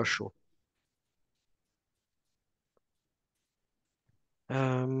 Now we are sure.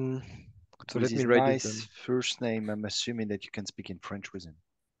 So with let me his write nice this down. first name, I'm assuming that you can speak in French with him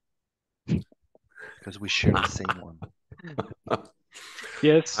because we share the same one.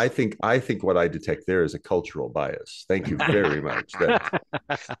 Yes. I think what I detect there is a cultural bias. Thank you very much.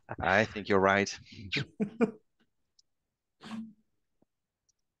 I think you're right.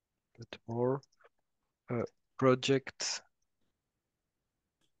 But more project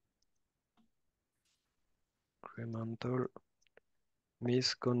incremental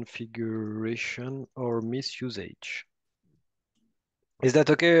misconfiguration or misusage. Is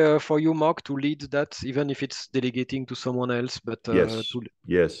that okay for you, Mark, to lead that, even if it's delegating to someone else? But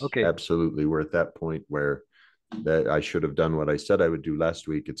yes, okay, absolutely. We're at that point where that I should have done what I said I would do last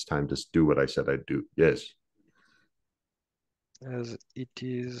week. It's time to do what I said I'd do. Yes. As it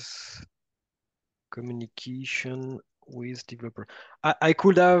is communication with developer. I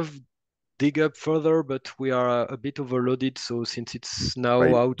could have dig up further, but we are a bit overloaded. So since it's now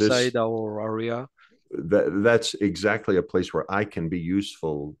Right. outside our area, that's exactly a place where I can be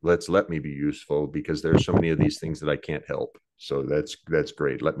useful. Let me be useful because there's so many of these things that I can't help. So that's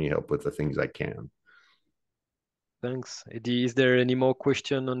great. Let me help with the things I can. Thanks. Eddie, is there any more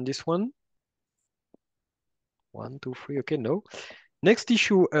question on this one? 1, 2, 3. Okay, no. Next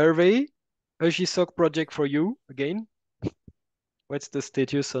issue, Hervé, a GSOC project for you again. What's the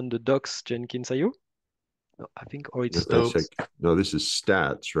status on the docs, Jenkins? Are you? No, I think, or it's stats. No, this is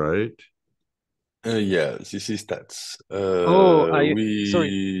stats, right? Yeah, this is stats.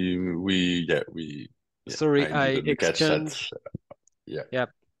 Sorry. Sorry, I didn't catch that. Yeah. Yeah.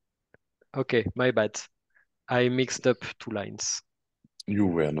 Okay, my bad. I mixed up two lines. You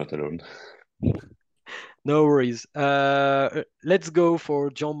were not alone. No worries. Let's go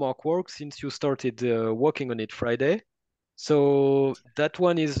for Jean-Marc work since you started working on it Friday. So that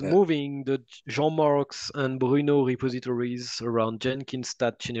one is moving the Jean-Marc's and Bruno repositories around Jenkins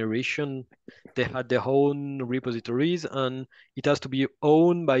stat generation. They had their own repositories and it has to be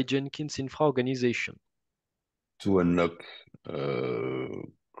owned by Jenkins Infra organization. To unlock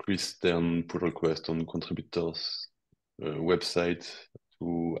Christian pull request on contributors website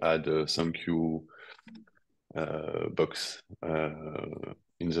to add a thank you box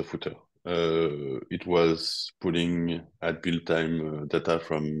in the footer. It was pulling at build time data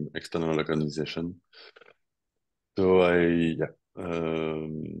from external organization. So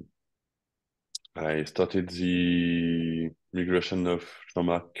I started the migration of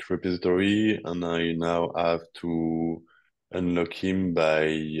Jean-Marc repository, and I now have to unlock him by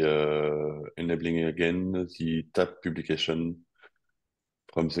enabling again the tab publication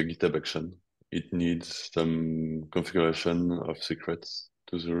from the GitHub action. It needs some configuration of secrets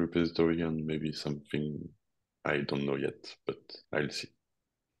to the repository and maybe something I don't know yet, but I'll see.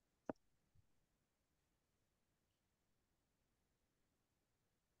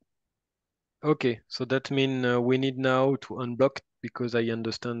 Okay, so that means we need now to unblock because I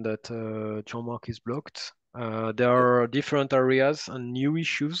understand that Jean-Marc is blocked. There are different areas and new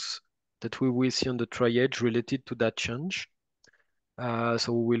issues that we will see on the triage related to that change.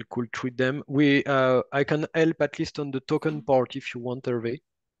 So we'll could treat them. I can help at least on the token part if you want, Hervé.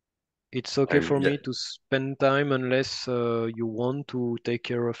 It's okay for me to spend time unless you want to take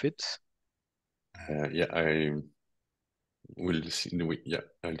care of it. I will see.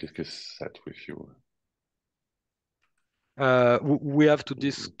 I'll discuss that with you. We have to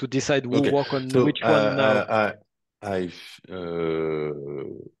decide who work on which one now.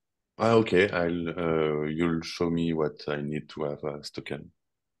 You'll show me what I need to have as token.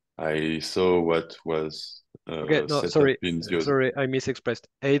 I saw what was Okay, no, set sorry, up in the sorry, I misexpressed.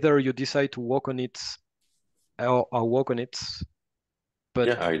 Either you decide to work on it or work on it, but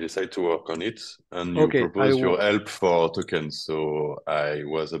yeah, I decide to work on it, and you okay, propose your help for tokens. So I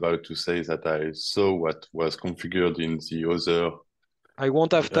was about to say that I saw what was configured in the other. I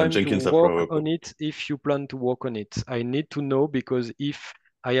won't have time to Jenkins work on it if you plan to work on it. I need to know because if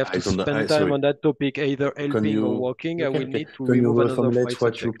I have I to don't know. spend time Sorry. on that topic, either Can helping or you walking. I will need to can you remove another reformulate 5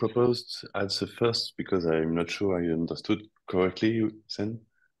 what you subjects. proposed at the first, because I'm not sure I understood correctly then?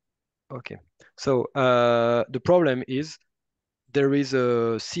 Okay. So the problem is there is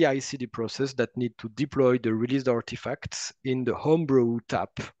a CI/CD process that need to deploy the released artifacts in the homebrew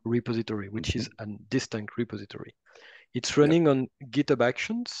tap repository, which is a distinct repository. It's running on GitHub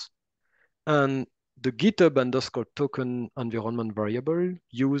Actions, and the GitHub underscore token environment variable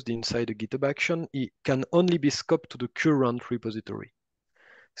used inside the GitHub action, it can only be scoped to the current repository.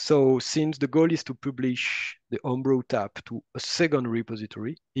 So since the goal is to publish the homebrew tap to a second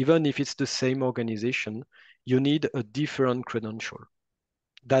repository, even if it's the same organization, you need a different credential.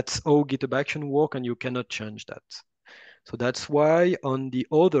 That's how GitHub Action work, and you cannot change that. So that's why on the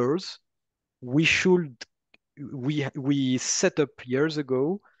others, we set up years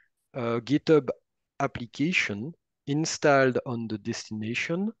ago a GitHub application installed on the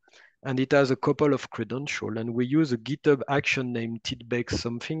destination, and it has a couple of credentials, and we use a GitHub action named tidbex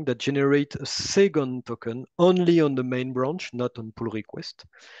something that generates a second token only on the main branch, not on pull request,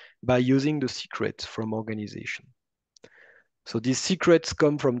 by using the secrets from organization. So these secrets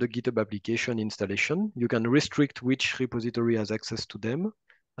come from the GitHub application installation. You can restrict which repository has access to them.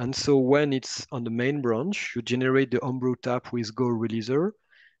 And so when it's on the main branch, you generate the homebrew tap with Go releaser,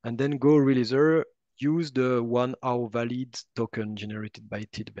 and then Go releaser use the 1 hour valid token generated by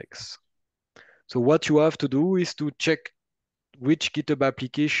tidbex. So what you have to do is to check which GitHub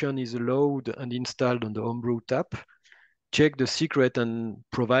application is allowed and installed on the homebrew tap, check the secret and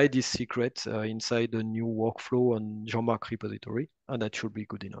provide this secret inside the new workflow on Jean-Marc repository, and that should be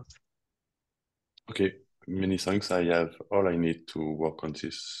good enough. Okay, many thanks. I have all I need to work on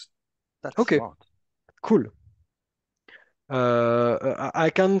this. That's okay, smart. Cool.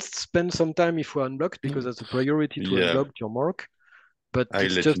 I can spend some time if we unblock, because that's a priority to unblock Jean-Marc. But I'll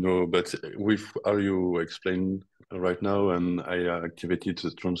it's let just you know. But with how you explain right now, and I activated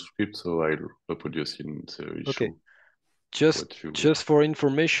the transcript, so I'll reproduce in the issue. okay. Just for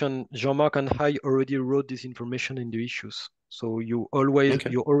information, Jean-Marc and I already wrote this information in the issues. So you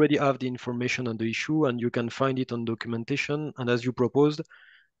already have the information on the issue, and you can find it on documentation. And as you proposed,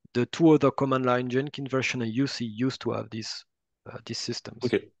 the 2 other command line Jenkins version and UC used to have these systems.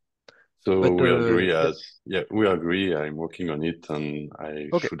 Okay. So but, we agree we agree. I'm working on it, and I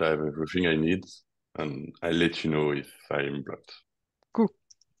should have everything I need, and I'll let you know if I'm blocked.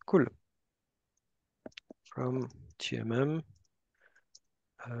 Cool. From TMM,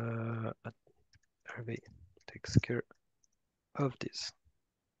 Hervé takes care of this.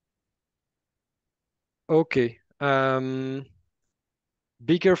 Okay.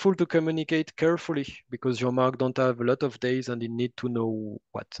 Be careful to communicate carefully, because Jean-Marc don't have a lot of days and he need to know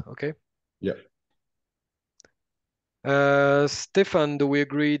what, okay? Yeah. Stefan, do we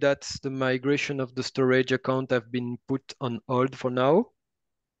agree that the migration of the storage account have been put on hold for now?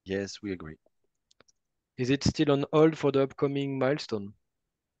 Yes, we agree. Is it still on hold for the upcoming milestone?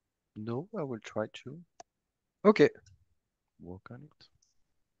 No, I will try to. Okay. Work on it.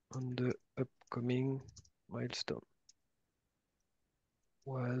 On the upcoming milestone.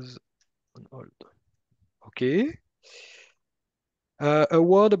 Was on hold. Okay. A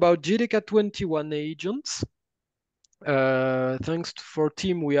word about JDK 21 agents. Thanks for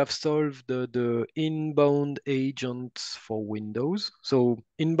Team, we have solved the inbound agents for Windows. So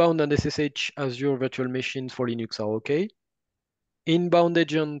inbound and SSH Azure virtual machines for Linux are okay. Inbound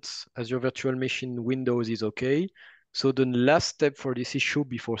agents Azure virtual machine Windows is okay. So the last step for this issue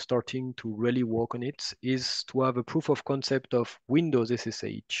before starting to really work on it is to have a proof of concept of Windows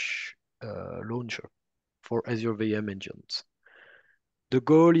SSH launcher for Azure VM agents. The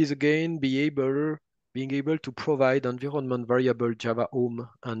goal is again being able to provide environment variable Java home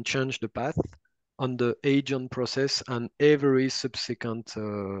and change the path on the agent process and every subsequent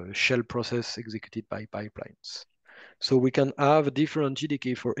shell process executed by pipelines. So we can have different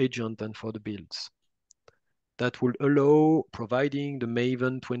JDK for agent and for the builds. That will allow providing the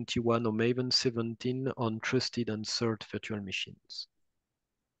Maven 21 or Maven 17 on trusted and cert virtual machines.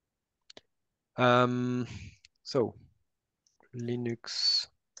 So Linux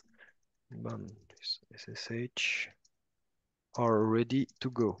SSH are ready to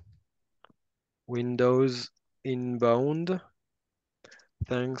go. Windows inbound,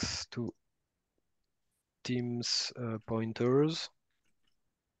 thanks to Teams pointers,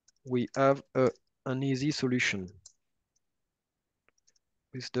 we have an easy solution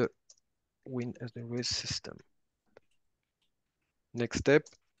with the Win as the REST system. Next step,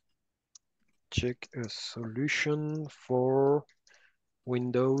 check a solution for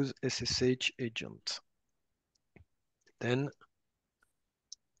Windows SSH agent. Then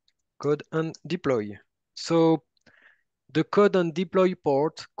code and deploy. So the code and deploy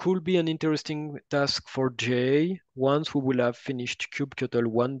part could be an interesting task for Jay once we will have finished kubectl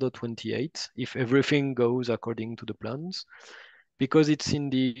 1.28, if everything goes according to the plans, because it's in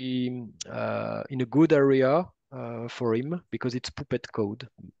a good area for him, because it's Puppet code.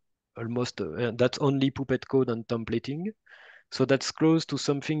 Almost that's only Puppet code and templating. So that's close to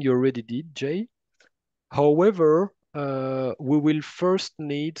something you already did, Jay. However, we will first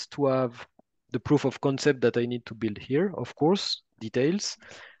need to have the proof of concept that I need to build here, of course, details.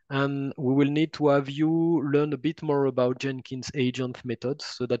 And we will need to have you learn a bit more about Jenkins agent methods,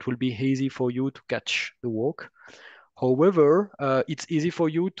 so that will be easy for you to catch the work. However, it's easy for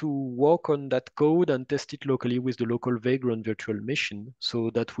you to work on that code and test it locally with the local Vagrant virtual machine. So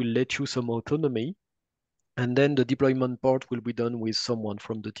that will let you some autonomy. And then the deployment part will be done with someone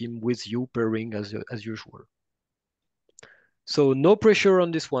from the team with you pairing as usual. So no pressure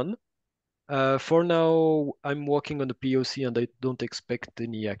on this one. For now, I'm working on the POC and I don't expect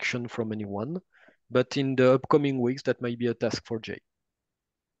any action from anyone. But in the upcoming weeks, that might be a task for Jay.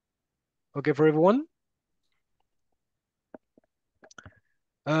 Okay for everyone?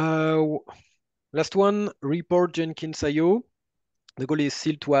 Last one, report Jenkins IO. The goal is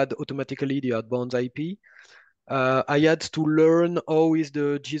still to add automatically the outbound IP. I had to learn how is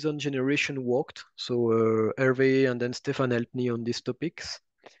the JSON generation worked. So Hervé and then Stefan helped me on these topics.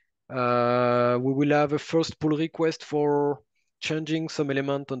 We will have a first pull request for changing some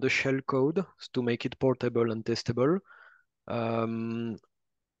element on the shell code to make it portable and testable.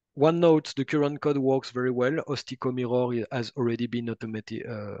 One note, the current code works very well. Ostico mirror has already been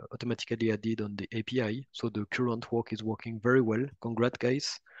automatically added on the API. So the current work is working very well. Congrats,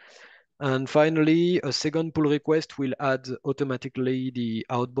 guys. And finally, a second pull request will add automatically the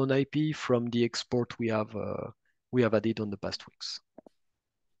outbound IP from the export we have added on the past weeks.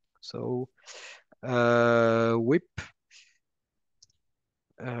 So whip,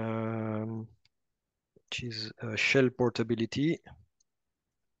 which is shell portability.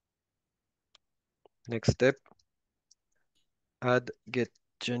 Next step, add get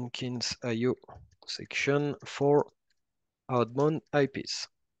Jenkins IO section for outbound IPs.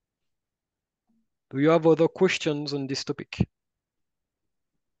 Do you have other questions on this topic?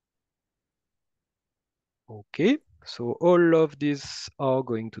 Okay, so all of these are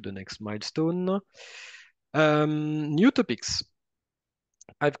going to the next milestone. New topics.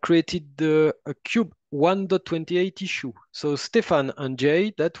 I've created a cube 1.28 issue. So Stefan and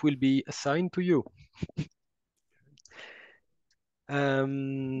Jay, that will be assigned to you.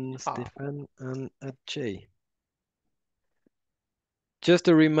 Stefan and Jay. Just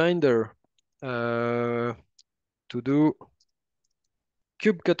a reminder to do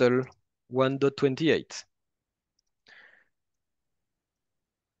kubectl 1.28.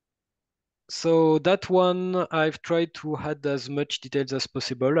 So that one, I've tried to add as much details as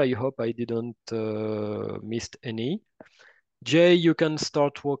possible. I hope I didn't miss any. Jay, you can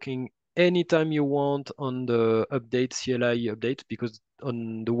start working anytime you want on the update CLI update, because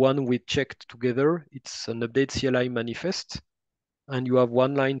on the one we checked together, it's an update CLI manifest, and you have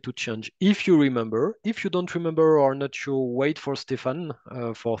one line to change if you remember. If you don't remember or are not sure, wait for Stefan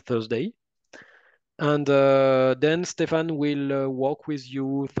for Thursday. And then Stefan will walk with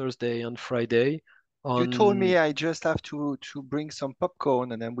you Thursday and Friday. You told me I just have to bring some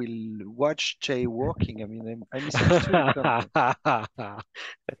popcorn and then we'll watch Jay working. I mean, I misunderstood something.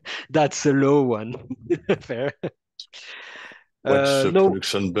 That's a low one. Fair. Watch the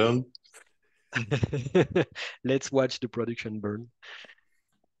production burn. Let's watch the production burn.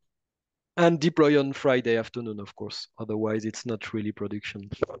 And deploy on Friday afternoon, of course. Otherwise, it's not really production.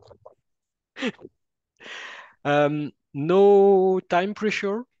 No time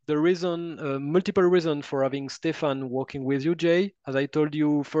pressure. The reason, multiple reasons for having Stefan working with you, Jay. As I told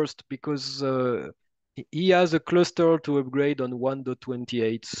you first, because he has a cluster to upgrade on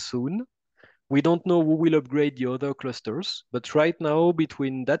 1.28 soon. We don't know who will upgrade the other clusters, but right now,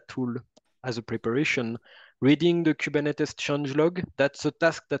 between that tool as a preparation, reading the Kubernetes changelog, that's a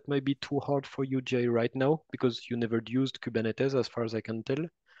task that might be too hard for you, Jay, right now, because you never used Kubernetes, as far as I can tell.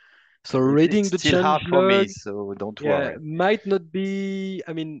 So reading the still hard for me, changelog, so don't worry. might not be,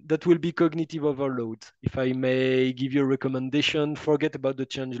 I mean, that will be cognitive overload. If I may give you a recommendation, forget about the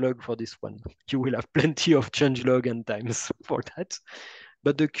changelog for this one. You will have plenty of changelog and times for that.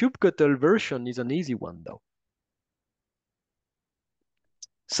 But the kubectl version is an easy one though.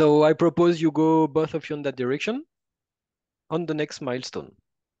 So I propose you go both of you in that direction on the next milestone.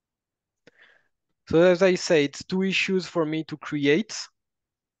 So as I say, it's two issues for me to create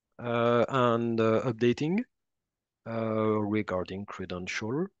and updating regarding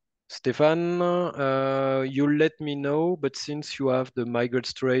credential. Stefan, you'll let me know, but since you have the migrate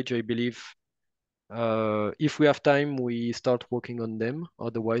storage, I believe if we have time, we start working on them.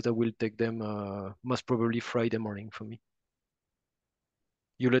 Otherwise, I will take them most probably Friday morning for me.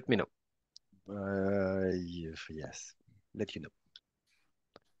 You let me know. Yes, let you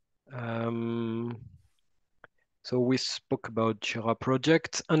know. So we spoke about Jira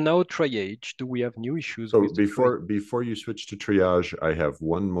project and now triage. Do we have new issues So with the before you switch to triage, I have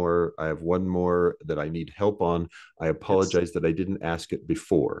one more that I need help on. I apologize that I didn't ask it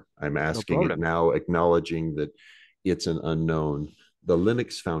before. I'm asking it now, acknowledging that it's an unknown. The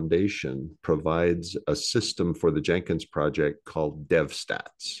Linux Foundation provides a system for the Jenkins project called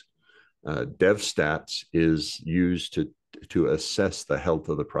DevStats. DevStats is used to assess the health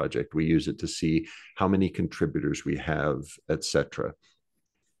of the project. We use it to see how many contributors we have, etc.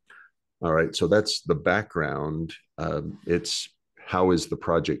 All right, so that's the background. It's how is the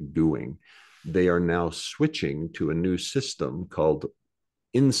project doing? They are now switching to a new system called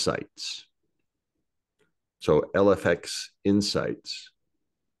Insights. So LFX Insights.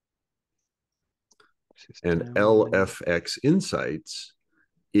 And LFX Insights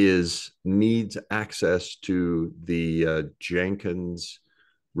needs access to the Jenkins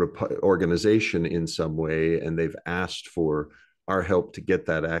organization in some way, and they've asked for our help to get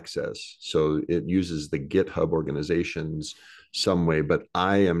that access. So it uses the GitHub organizations some way, but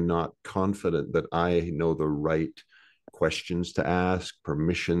I am not confident that I know the right questions to ask,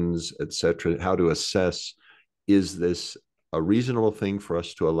 permissions, etc., how to assess, is this a reasonable thing for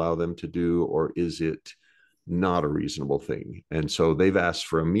us to allow them to do, or is it not a reasonable thing? And so they've asked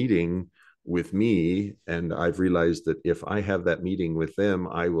for a meeting with me, and I've realized that if I have that meeting with them,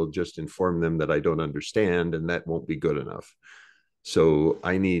 I will just inform them that I don't understand, and that won't be good enough. So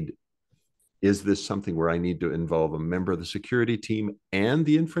is this something where I need to involve a member of the security team and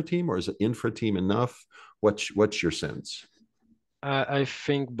the infra team, or is the infra team enough? What's your sense? I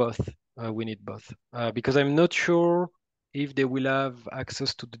think both. We need both because I'm not sure if they will have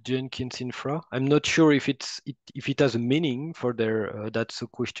access to the Jenkins infra. I'm not sure if it has a meaning for their. That's a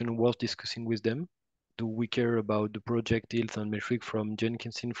question worth discussing with them. Do we care about the project health and metric from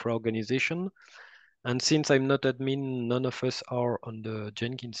Jenkins infra organization? And since I'm not admin, none of us are on the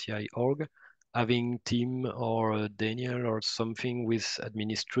Jenkins CI org. Having Tim or Daniel or something with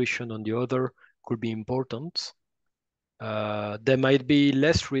administration on the other could be important. There might be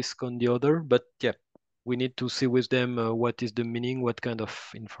less risk on the other, but yeah, we need to see with them what is the meaning, what kind of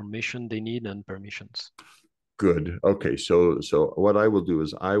information they need, and permissions. Good. Okay. So what I will do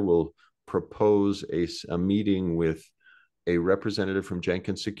is I will propose a meeting with a representative from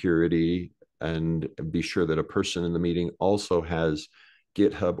Jenkins Security, and be sure that a person in the meeting also has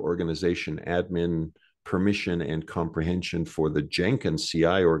GitHub organization admin permission and comprehension for the Jenkins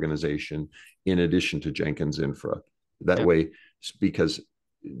CI organization in addition to Jenkins Infra. That way, because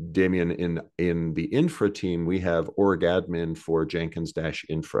Damien, in the infra team, we have org admin for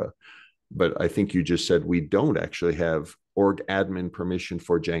Jenkins-infra. But I think you just said we don't actually have org admin permission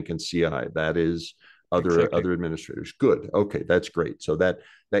for Jenkins CI. That is other administrators. Good. Okay, that's great. So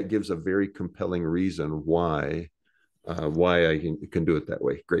that gives a very compelling reason why I can do it that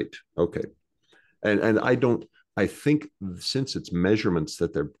way. Great. Okay. And I think since it's measurements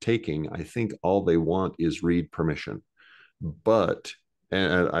that they're taking, I think all they want is read permission. But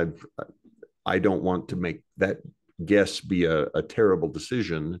and I don't want to make that guess be a terrible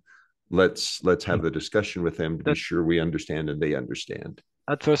decision. Let's have the discussion with them to be sure we understand and they understand.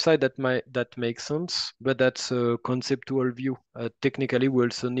 At first sight, that makes sense, but that's a conceptual view. Technically, we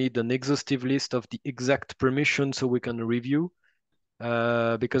also need an exhaustive list of the exact permissions so we can review.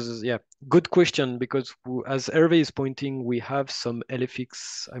 Because yeah, good question. Because as Hervé is pointing, we have some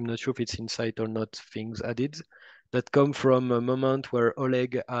LFX. I'm not sure if it's Insight or not. Things added that come from a moment where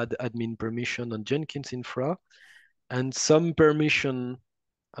Oleg had admin permission on Jenkins Infra, and some permission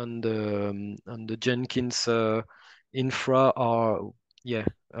on the Jenkins Infra are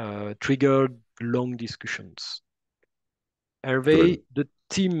triggered long discussions. Hervé, the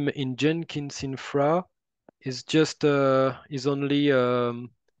team in Jenkins Infra is just is only a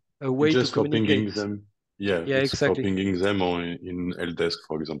way just to communicate. For pinging them. Yeah, it's exactly. For pinging them or in helpdesk,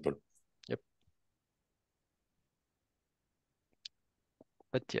 for example. Yep.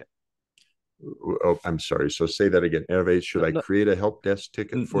 But yeah. Oh, I'm sorry. So say that again. Hervé, should I create a help desk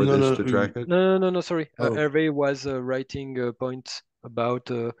ticket for this to track it? No, sorry. Oh. Hervé was writing a point about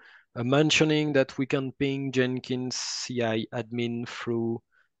mentioning that we can ping Jenkins CI admin through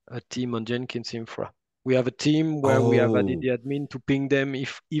a team on Jenkins Infra. We have a team where we have added the admin to ping them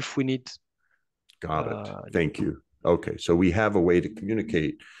if we need. Got it. Thank you. Okay, so we have a way to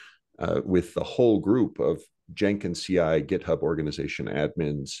communicate with the whole group of Jenkins CI GitHub organization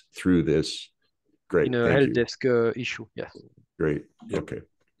admins through this. Great, in a thank help you. desk issue. Yes. Great. Yep. Okay.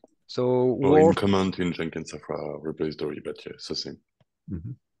 So Or in worth comment in Jenkins Infra repository, but yeah, it's the same.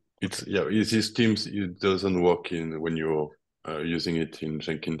 Mhm. It's these teams, it doesn't work in when you're using it in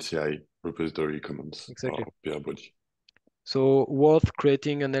Jenkins CI repository commands Exactly. or PR body. So worth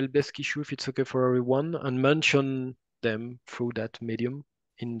creating an help desk issue if it's okay for everyone and mention them through that medium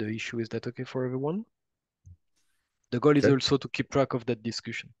in the issue. Is that okay for everyone? The goal is Okay. also to keep track of that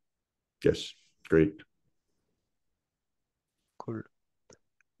discussion. Yes, great. Cool.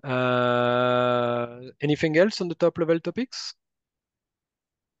 Anything else on the top level topics?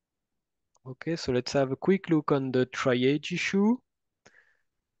 Okay, so let's have a quick look on the triage issue.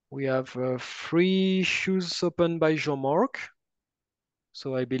 We have 3 issues opened by Jean-Marc.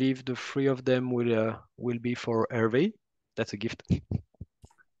 So I believe the 3 of them will be for Hervé. That's a gift.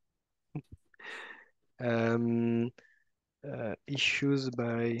 Issues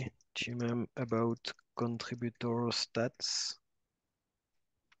by GMM about contributor stats.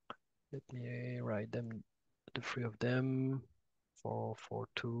 Let me write them, the 3 of them. 4, 4,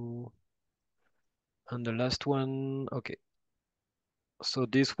 2. And the last one, okay. So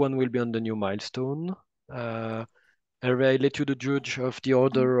this one will be on the new milestone. Hervé, I let you the judge of the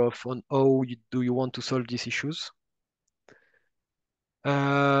order of on how do you want to solve these issues.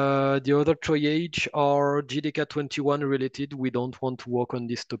 The other triage are JDK 21 related. We don't want to work on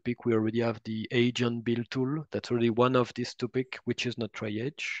this topic. We already have the agent build tool. That's already one of this topic, which is not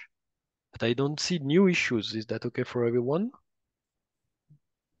triage. But I don't see new issues. Is that okay for everyone?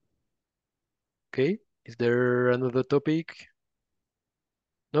 Okay. Is there another topic?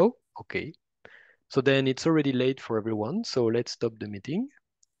 No? Okay. So then it's already late for everyone. So let's stop the meeting.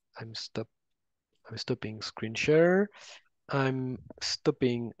 I'm stopping screen share. I'm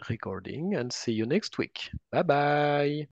stopping recording and see you next week. Bye bye.